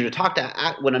makes it easier to talk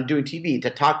to when I'm doing TV to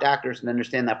talk to actors and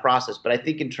understand that process. But I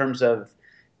think in terms of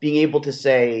being able to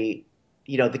say,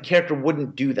 you know, the character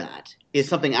wouldn't do that is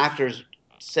something actors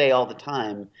say all the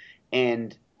time,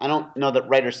 and I don't know that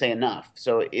writers say enough.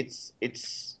 So it's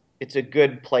a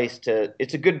good place to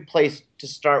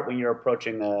start when you're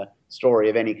approaching a story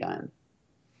of any kind.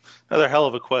 Another hell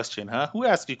of a question, huh? Who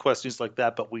asks you questions like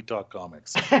that, but we talk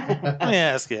comics? Let me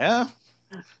ask you, huh?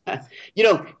 You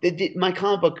know, my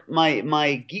comic book,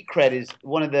 my geek cred is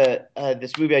one of the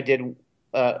this movie I did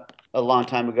uh, a long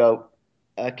time ago,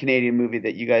 a Canadian movie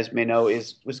that you guys may know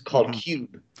was called Hmm.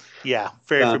 Cube. Yeah,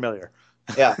 very familiar.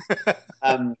 Yeah.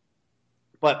 Um,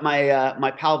 but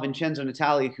my pal Vincenzo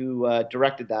Natali, who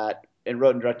directed that and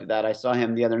wrote and directed that, I saw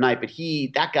him the other night. But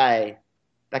that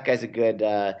guy's a good.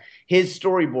 His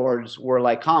storyboards were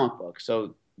like comic books.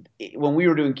 So when we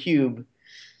were doing Cube,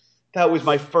 that was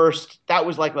my first. That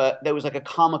was like a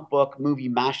comic book movie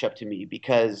mashup to me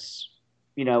because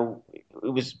you know it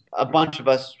was a bunch of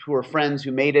us who were friends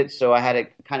who made it. So I had a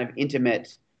kind of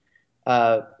intimate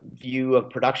view of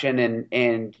production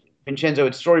and Vincenzo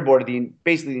had storyboarded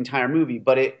basically the entire movie,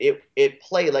 but it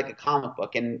played like a comic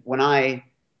book. And when I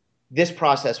this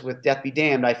process with Death Be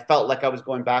Damned, I felt like I was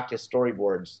going back to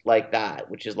storyboards like that,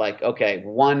 which is like, okay,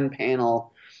 one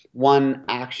panel, one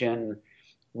action.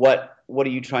 What are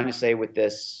you trying to say with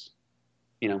this,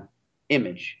 you know,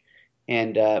 image?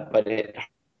 And but it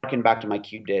harkened back to my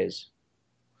Cube days.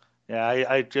 Yeah,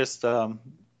 I just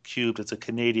Cubed. It's a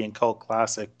Canadian cult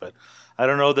classic, but I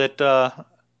don't know that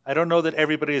I don't know that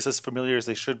everybody is as familiar as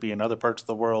they should be in other parts of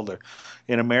the world or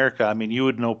in America. I mean, you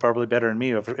would know probably better than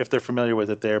me if they're familiar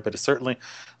with it there. But it's certainly,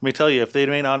 let me tell you, if they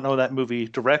may not know that movie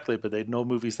directly, but they know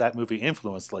movies that movie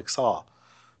influenced, like Saw.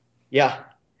 Yeah,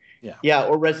 Yeah. yeah,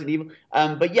 or Resident Evil.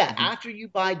 But yeah, Hmm. after you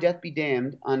buy Death Be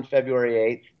Damned on February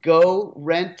 8th, go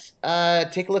rent,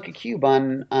 take a look at Cube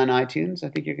on iTunes. I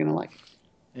think you're gonna like it.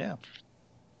 Yeah.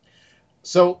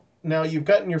 So now you've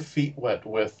gotten your feet wet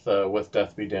with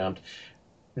Death Be Damned.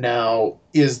 Now,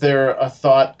 is there a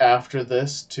thought after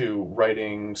this to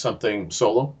writing something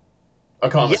solo? A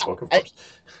comic Yeah, book, of I, course.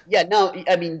 yeah. No,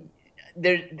 I mean,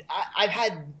 I've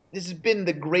had this has been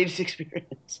the greatest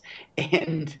experience,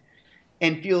 and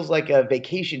feels like a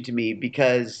vacation to me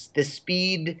because the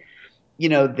speed, you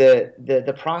know,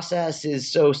 the process is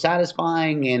so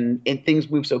satisfying and things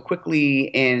move so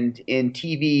quickly. And in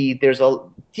TV,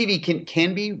 TV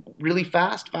can be really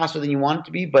faster than you want it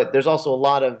to be, but there's also a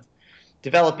lot of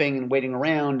developing and waiting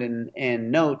around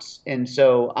and notes. And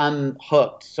so I'm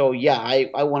hooked. So yeah,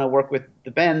 I want to work with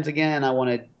the Bens again. I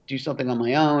want to do something on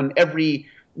my own.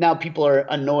 Now people are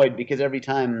annoyed because every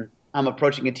time I'm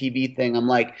approaching a TV thing, I'm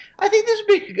like, I think this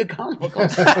would be a good comic book.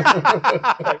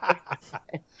 Uh,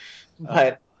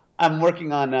 But I'm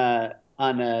working on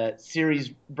a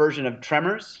series version of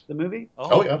Tremors, the movie, Oh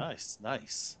oh, yeah. nice,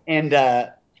 nice. and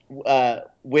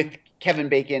with Kevin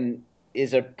Bacon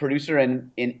is a producer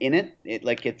in it.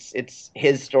 It's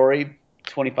his story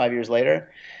 25 years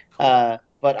later. Cool.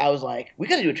 But I was like, we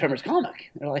got to do a Tremors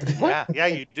comic. They're like, what? Yeah, yeah,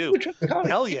 Like, you do do. a Tremors comic?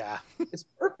 Hell yeah. It's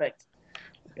perfect.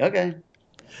 Okay.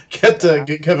 Get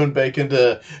Kevin Bacon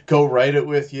to go write it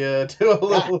with you, do a Yeah,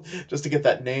 little just to get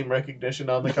that name recognition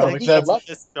on the no, comic. he, I He's love in it.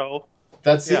 this show.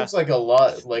 That Yeah, seems like a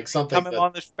lot like something come him that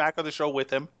on the back of the show with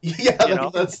him. yeah, You know,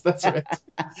 that's right.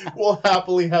 We'll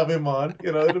happily have him on.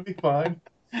 It'll be fine.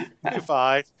 he'll be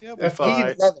fine. He'll be He fine.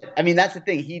 would love it. I mean, that's the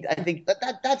thing. I think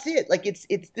that's it. Like this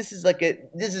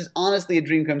is honestly a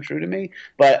dream come true to me.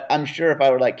 But I'm sure if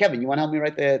I were like Kevin, you want to help me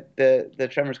write the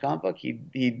Tremors comic book,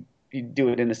 he'd do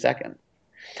it in a second.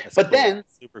 That's But cool. then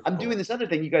Super I'm doing cool. this other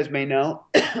thing you guys may know.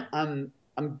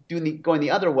 I'm going the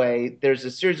other way. There's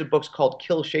a series of books called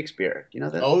Kill Shakespeare. Do you know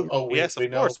that? Oh, Yes, we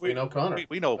of course. we know Connor.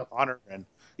 We know Yep. Connor and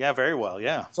yeah, very well.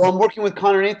 Yeah. So I'm working with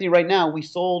Connor and Anthony right now. We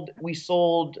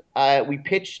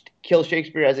pitched Kill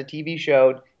Shakespeare as a TV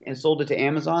show and sold it to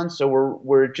Amazon. So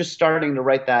we're just starting to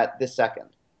write that this second.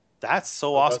 That's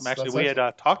so Oh, awesome. Actually, that's we had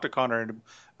excellent. talked to Connor and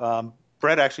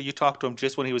Brett. Actually, you talked to him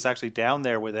just when he was actually down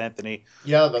there with Anthony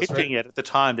Yeah, that's right. pitching it at the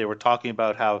time. They were talking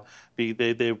about how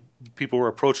they people were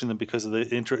approaching them because of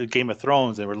the Game of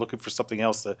Thrones. They were looking for something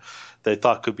else that they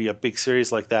thought could be a big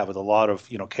series like that with a lot of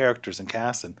characters and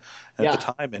cast and at the Yeah,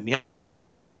 time. And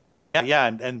yeah,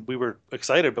 and we were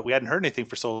excited, but we hadn't heard anything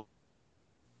for so.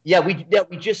 we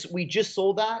just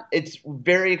sold that. It's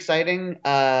very exciting.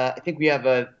 I think we have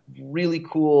a really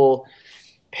cool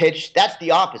pitch. That's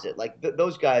the opposite. Like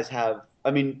those guys have. I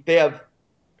mean, they have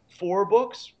 4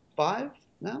 books, 5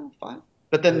 no 5.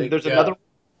 But I then think there's yeah. another.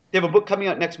 They have a book coming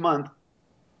out next month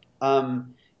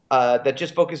that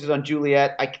just focuses on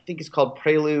Juliet. I think it's called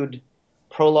Prelude,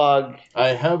 Prologue. I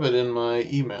have it in my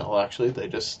email actually. They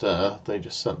just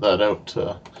sent that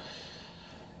out.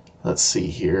 Let's see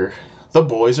here. The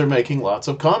boys are making lots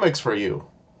of comics for you.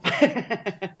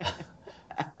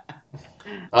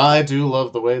 I do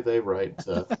love the way they write.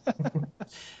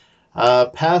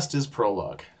 Past is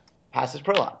prologue. Passes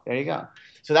Prologue. There you go.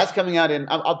 So that's coming out in.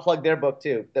 I'll plug their book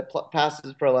too. The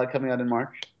Passes Prologue coming out in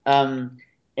March. And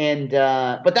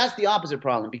but that's the opposite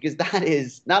problem because that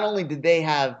is not only did they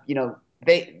have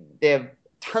they have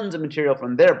tons of material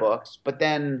from their books, but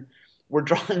then we're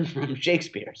drawing from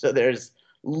Shakespeare. So there's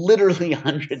literally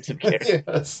hundreds of characters.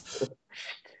 Yes.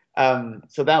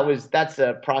 So that's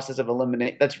a process of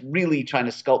eliminate. That's really trying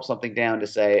to sculpt something down to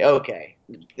say, okay,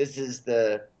 this is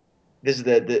the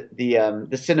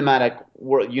cinematic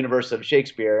world universe of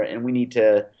Shakespeare, and we need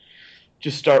to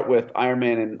just start with Iron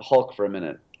Man and Hulk for a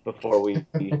minute before we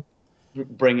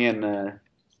bring in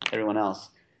everyone else.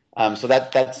 So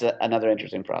that's another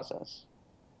interesting process.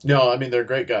 No, I mean they're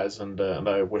great guys, and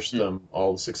I wish Mm. them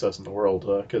all the success in the world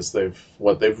because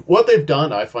what they've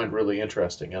done I find really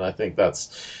interesting, and I think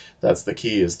that's the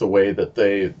key is the way that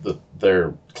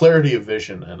their clarity of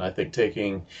vision, and I think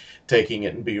taking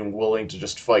it and being willing to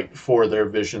just fight for their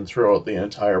vision throughout the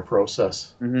entire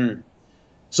process. Hmm.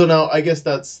 So now I guess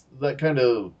that kind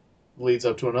of leads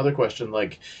up to another question,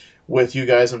 like with you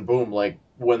guys and Boom, like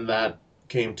when that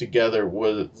came together,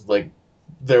 was like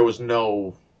there was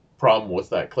no problem with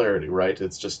that clarity, right?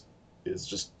 It's just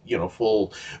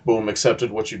full Boom accepted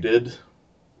what you did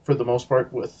for the most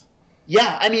part with.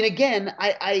 Yeah, I mean, again,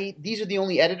 I these are the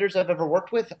only editors I've ever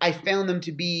worked with. I found them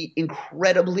to be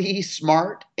incredibly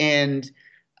smart and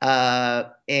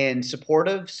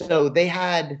supportive. So they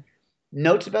had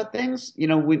notes about things.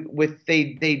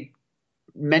 They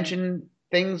mention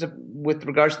things with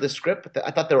regards to the script. But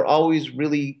I thought they were always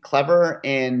really clever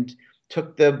and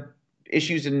took the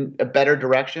issues in a better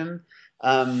direction.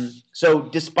 So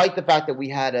despite the fact that we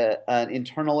had an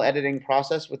internal editing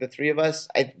process with the three of us,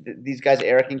 these guys,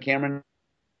 Eric and Cameron,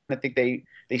 I think they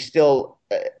still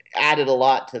added a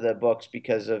lot to the books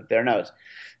because of their notes.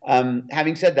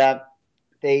 Having said that,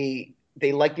 they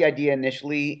liked the idea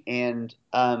initially, and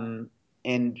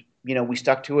we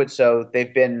stuck to it. So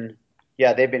they've been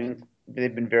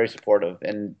very supportive,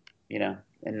 and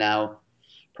now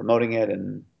promoting it,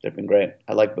 and they've been great.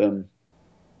 I like Boom.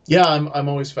 Yeah, I'm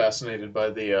always fascinated by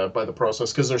the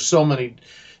process because there's so many,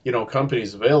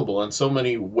 companies available and so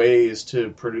many ways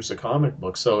to produce a comic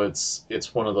book. So it's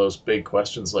one of those big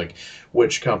questions like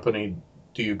which company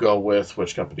do you go with,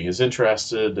 which company is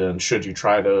interested, and should you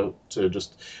try to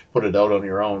just put it out on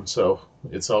your own? So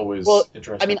it's Well, always I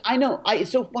interesting. mean, I know it's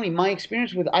so funny. My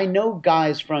experience with I know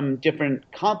guys from different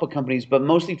comic book companies, but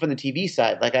mostly from the TV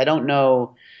side. Like I don't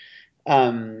know,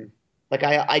 um, like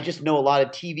I just know a lot of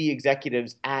TV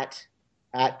executives at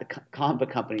the comic book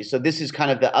companies. So this is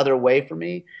kind of the other way for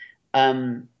me.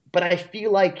 But I feel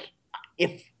like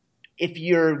if if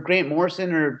you're Grant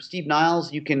Morrison or Steve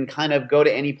Niles, you can kind of go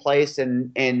to any place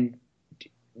and do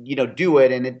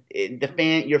it, and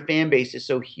your fan base is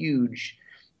so huge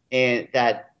and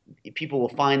that people will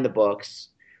find the books.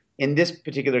 In this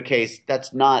particular case,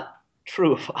 that's not.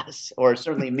 true of us, or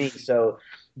certainly me. So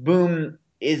Boom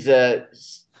is a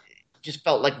just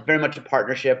felt like very much a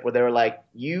partnership where they were like,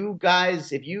 you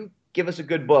guys, if you give us a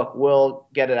good book, we'll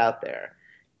get it out there.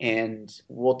 And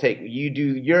we'll take you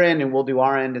do your end and we'll do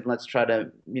our end and let's try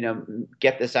to,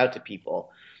 get this out to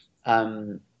people.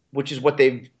 Which is what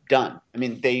they've done. I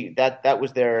mean, that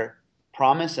was their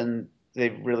promise and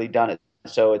they've really done it.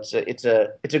 So it's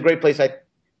a great place. I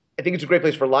think it's a great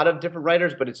place for a lot of different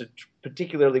writers, but it's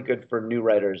particularly good for new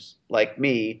writers like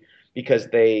me because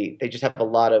they just have a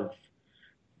lot of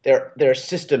their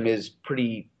system is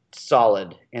pretty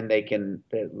solid and they're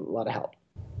a lot of help.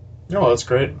 No, that's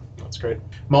great. That's great.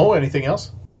 Mo, anything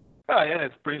else? Oh, yeah,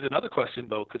 it brings another question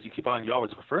though, because you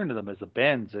always referring to them as the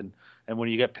Bens, and when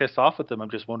you get pissed off with them, I'm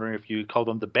just wondering if you call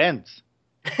them the Bens.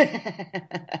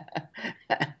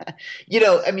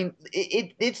 I mean,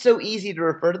 it's so easy to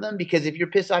refer to them because if you're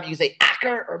pissed off, you can say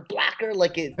Acker or Blacker.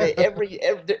 Like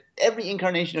every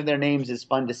incarnation of their names is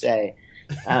fun to say.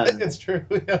 It's true.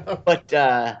 Yeah. But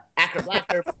Acker,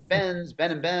 Blacker, Ben's,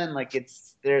 Ben and Ben, like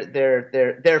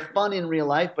they're fun in real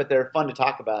life, but they're fun to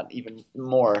talk about even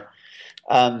more.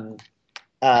 Um,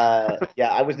 yeah,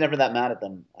 I was never that mad at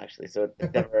them actually, so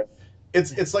it never.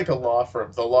 It's like a law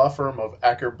firm, the law firm of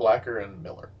Acker, Blacker, and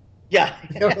Miller. Yeah,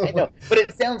 I know. But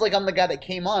it sounds like I'm the guy that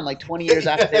came on like 20 years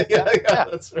after Yeah, they died. yeah,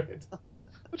 that's right.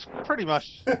 Which pretty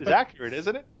much is accurate,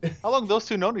 isn't it? How long have those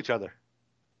two known each other?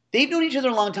 They've known each other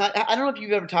a long time. I don't know if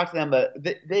you've ever talked to them, but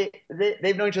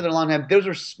they've known each other a long time. Those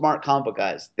are smart comic book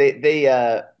guys.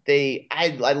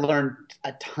 I learned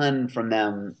a ton from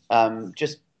them,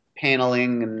 just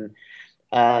paneling and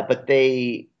but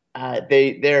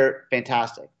they're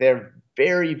fantastic. They're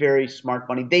very very smart,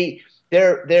 funny.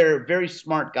 They're very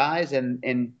smart guys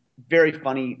and very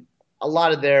funny. A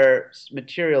lot of their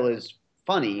material is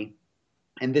funny,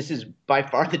 and this is by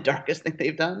far the darkest thing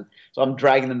they've done. So I'm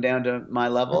dragging them down to my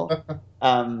level.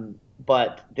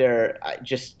 But they're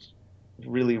just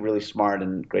really, really smart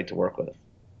and great to work with.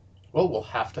 Well, we'll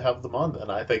have to have them on then.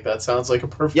 I think that sounds like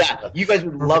a Yeah, you guys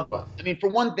would love perfect them. one. I mean, for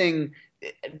one thing,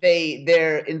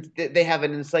 they have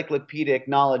an encyclopedic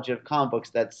knowledge of comic books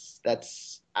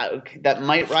that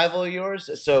might rival yours.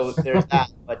 So there's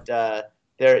that. But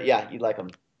you like them.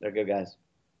 They're good guys.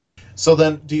 So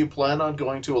then, do you plan on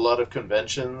going to a lot of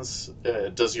conventions?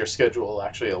 Does your schedule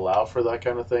actually allow for that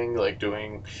kind of thing, like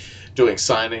doing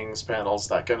signings, panels,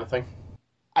 that kind of thing?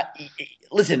 I,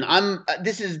 Listen,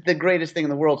 this is the greatest thing in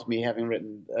the world to me, having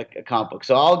written a comic book.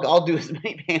 So I'll do as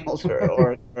many panels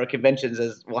or conventions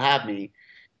as will have me.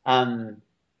 Um,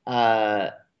 uh,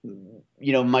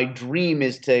 my dream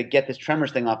is to get this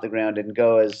Tremors thing off the ground and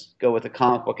go with a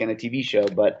comic book and a TV show.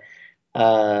 But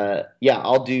yeah,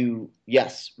 I'll do.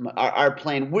 Yes, our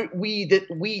plan.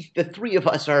 The three of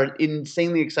us are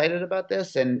insanely excited about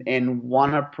this and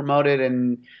want to promote it,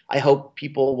 and I hope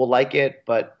people will like it.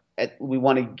 But we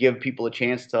want to give people a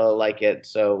chance to like it,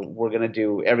 so we're gonna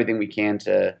do everything we can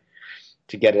to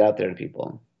get it out there to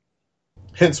people.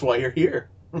 Hence why you're here.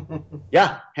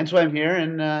 Yeah, hence why I'm here,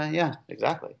 and yeah,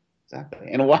 exactly.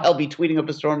 And a while I'll be tweeting up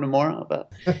a storm tomorrow, but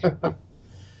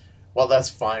Well, that's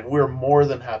fine. We're more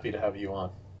than happy to have you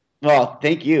on. well,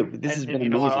 thank you. This has And been you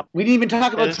know amazing. what? We didn't even talk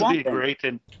And about this would be Swamp Thing. great.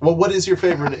 And Well, what is your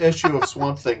favorite issue of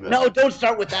Swamp Thing then? No, don't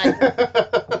start with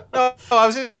that. no,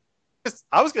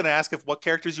 I was going to ask if what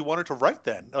characters you wanted to write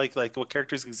then, like what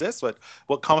characters exist,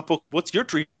 what comic book, what's your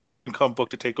dream comic book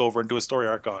to take over and do a story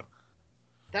arc on?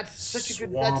 That's such a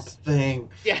good. Swamp Thing.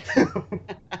 Yeah.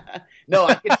 No,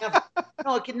 I could never.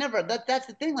 No, I could never. That's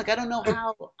the thing. Like, I don't know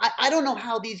how. I don't know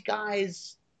how these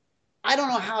guys. I don't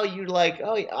know how you like.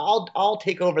 Oh, I'll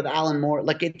take over the Alan Moore.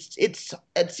 Like,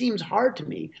 it seems hard to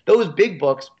me. Those big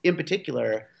books in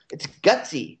particular, it's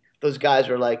gutsy. Those guys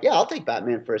are like, yeah, I'll take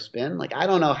Batman for a spin. Like, I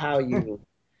don't know how you.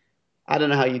 I don't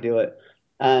know how you do it.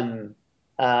 Um.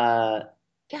 Yeah.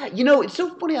 It's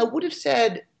so funny. I would have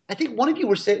said. I think one of you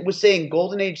was saying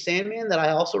Golden Age Sandman that I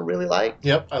also really liked.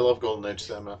 Yep, I love Golden Age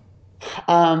Sandman.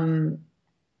 Um,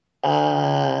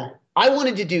 I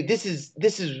wanted to do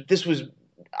this was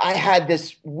I had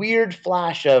this weird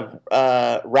flash of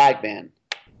Ragman.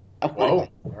 Whoa!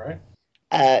 All right.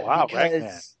 Wow, Ragman.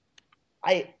 Because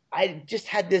I just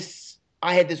had this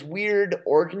weird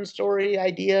origin story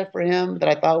idea for him that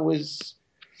I thought was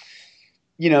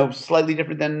slightly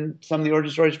different than some of the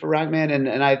origin stories for Ragman,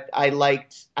 and I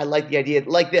liked the idea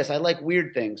like this. I like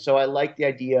weird things, so I like the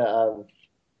idea of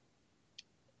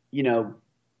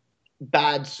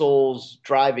bad souls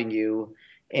driving you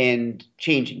and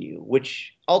changing you,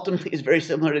 which ultimately is very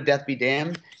similar to Death Be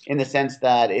Damned in the sense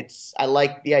that I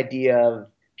like the idea of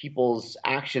people's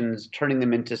actions turning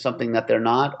them into something that they're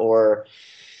not, or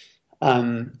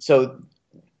so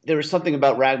there was something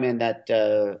about Ragman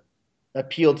that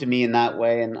appealed to me in that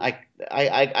way, and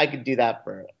I could do that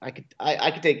for I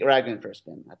could take Ragman for a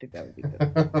spin. I think that would be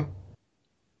good.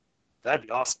 That'd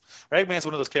be awesome. Ragman's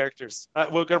one of those characters.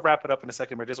 We're gonna wrap it up in a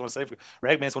second, but I just want to say,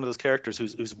 Ragman's one of those characters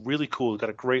who's really cool.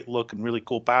 Got a great look and really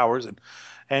cool powers, and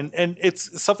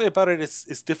it's something about it.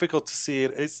 It's difficult to see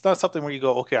it. It's not something where you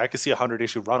go, okay, I can see a 100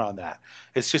 issue run on that.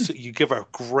 It's just you give a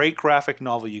great graphic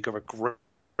novel, you give a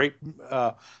great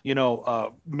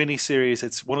mini series.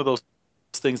 It's one of those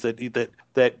things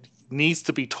that needs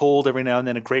to be told every now and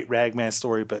then, a great Ragman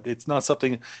story, but it's not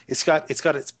something. It's got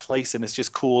its place, and it's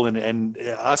just cool. And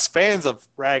us fans of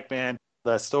Ragman,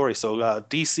 the story. So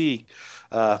DC,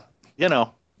 you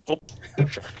know, open,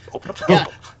 open up the Yeah.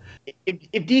 book.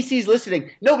 If DC's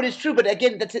listening, no, but it's true. But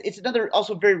again, it's another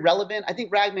also very relevant. I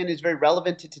think Ragman is very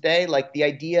relevant to today. Like the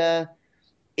idea,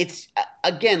 it's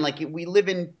again like we live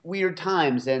in weird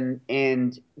times, and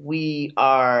we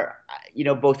are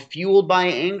both fueled by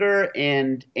anger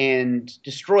and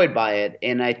destroyed by it.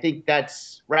 And I think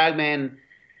that's Ragman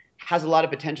has a lot of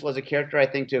potential as a character. I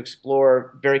think to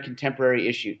explore very contemporary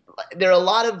issues. There are a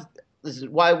lot of this is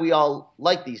why we all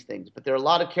like these things, but there are a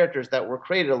lot of characters that were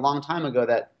created a long time ago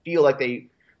that feel like they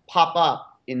pop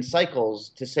up in cycles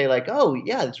to say like, oh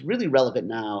yeah, it's really relevant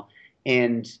now.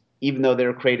 And even though they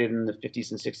were created in the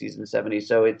 50s and 60s and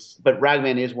 70s, but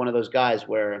Ragman is one of those guys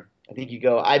where I think you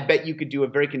go, I bet you could do a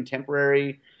very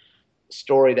contemporary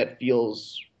story that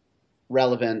feels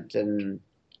relevant. And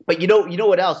but you know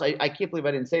what else? I can't believe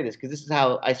I didn't say this because this is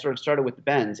how I sort of started with the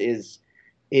Bens. Is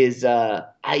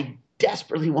I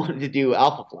desperately wanted to do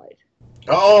Alpha Flight.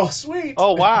 Oh, sweet.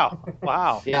 Oh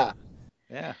wow, Yeah,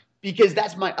 yeah. because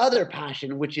that's my other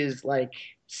passion, which is like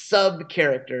sub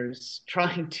characters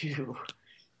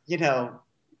you know,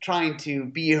 trying to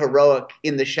be heroic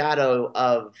in the shadow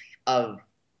of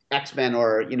X-Men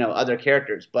or other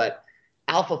characters. But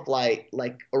Alpha Flight,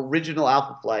 like original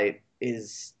Alpha Flight,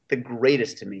 is the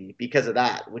greatest to me because of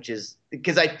that. Which is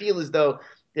because I feel as though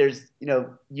there's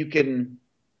you can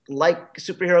like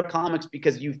superhero comics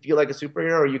because you feel like a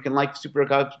superhero, or you can like superhero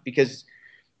comics because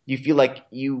you feel like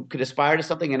you could aspire to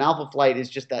something. And Alpha Flight is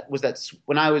just that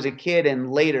when I was a kid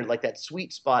and later, like that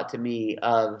sweet spot to me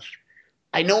of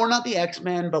I know we're not the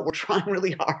X-Men, but we're trying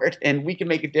really hard and we can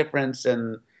make a difference.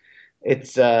 And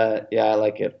it's yeah, I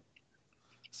like it.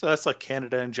 So that's like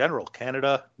Canada in general,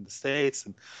 Canada and the States,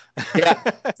 and Yeah,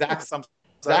 exactly. some. I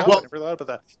Exactly. Well, never thought about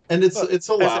that. and it's Well, it's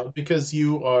as it, allowed because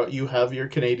you have your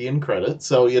Canadian credit,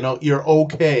 so you're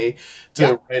okay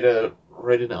Yeah. to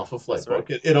write an Alpha Flight that's right.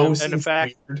 book. It always And in seems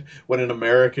fact, weird when an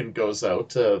American goes out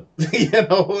to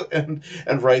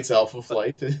and writes Alpha but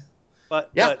Flight.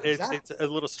 Yeah, it's exactly. a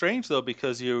little strange though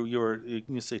because you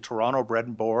can say Toronto bred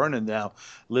and born and now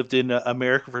lived in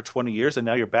America for 20 years and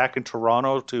now you're back in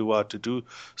Toronto to do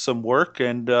some work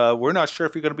and we're not sure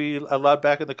if you're going to be allowed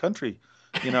back in the country.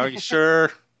 Are you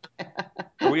sure?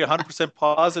 Are we 100%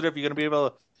 positive you're going to be able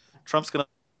to, Trump's going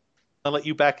to let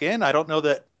you back in? I don't know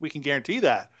that we can guarantee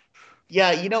that.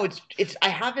 Yeah, it's I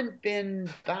haven't been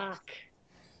back.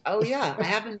 Oh yeah, I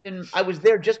haven't been. I was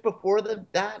there just before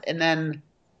that, and then,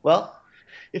 well,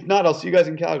 if not, I'll see you guys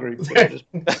in Calgary because I just.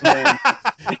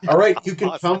 All right, you can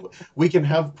Awesome. come. We can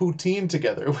have poutine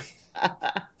together.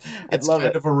 I'd It's love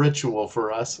kind it. of a ritual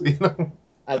for us.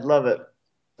 I'd love it.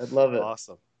 I'd love it.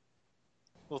 Awesome.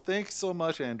 Well, thanks so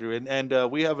much, Andrew.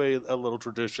 And we have a little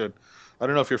tradition. I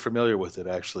don't know if you're familiar with it,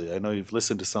 actually. I know you've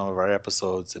listened to some of our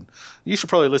episodes, and you should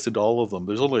probably listen to all of them.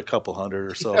 There's only a couple hundred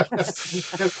or so.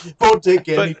 Won't take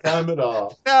But any time at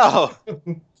all. no,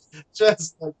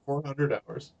 Just like 400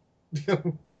 hours.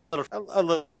 a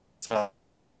little, a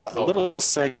Oh, little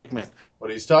segment.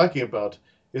 what he's talking about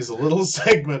is a little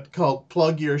segment called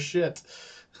Plug Your Shit.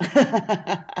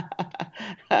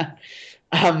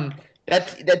 um,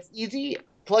 that's easy.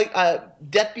 Plug.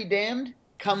 Death Be Damned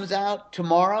comes out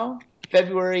tomorrow,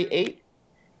 February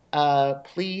 8th.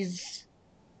 Please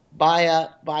buy a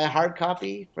hard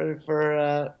copy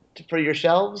for your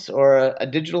shelves or a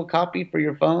digital copy for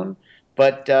your phone.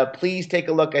 But please take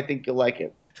a look. I think you'll like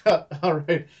it. All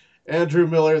right. Andrew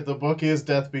Miller, the book is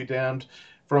Death Be Damned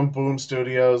from Boom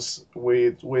Studios.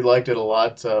 We liked it a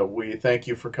lot. We thank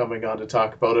you for coming on to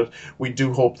talk about it. We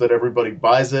do hope that everybody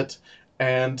buys it,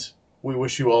 and we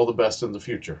wish you all the best in the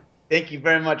future. Thank you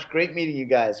very much. Great meeting you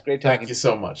guys. Great Thank talking you to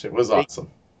so much. It was you. awesome.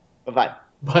 Bye bye.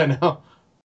 Bye now.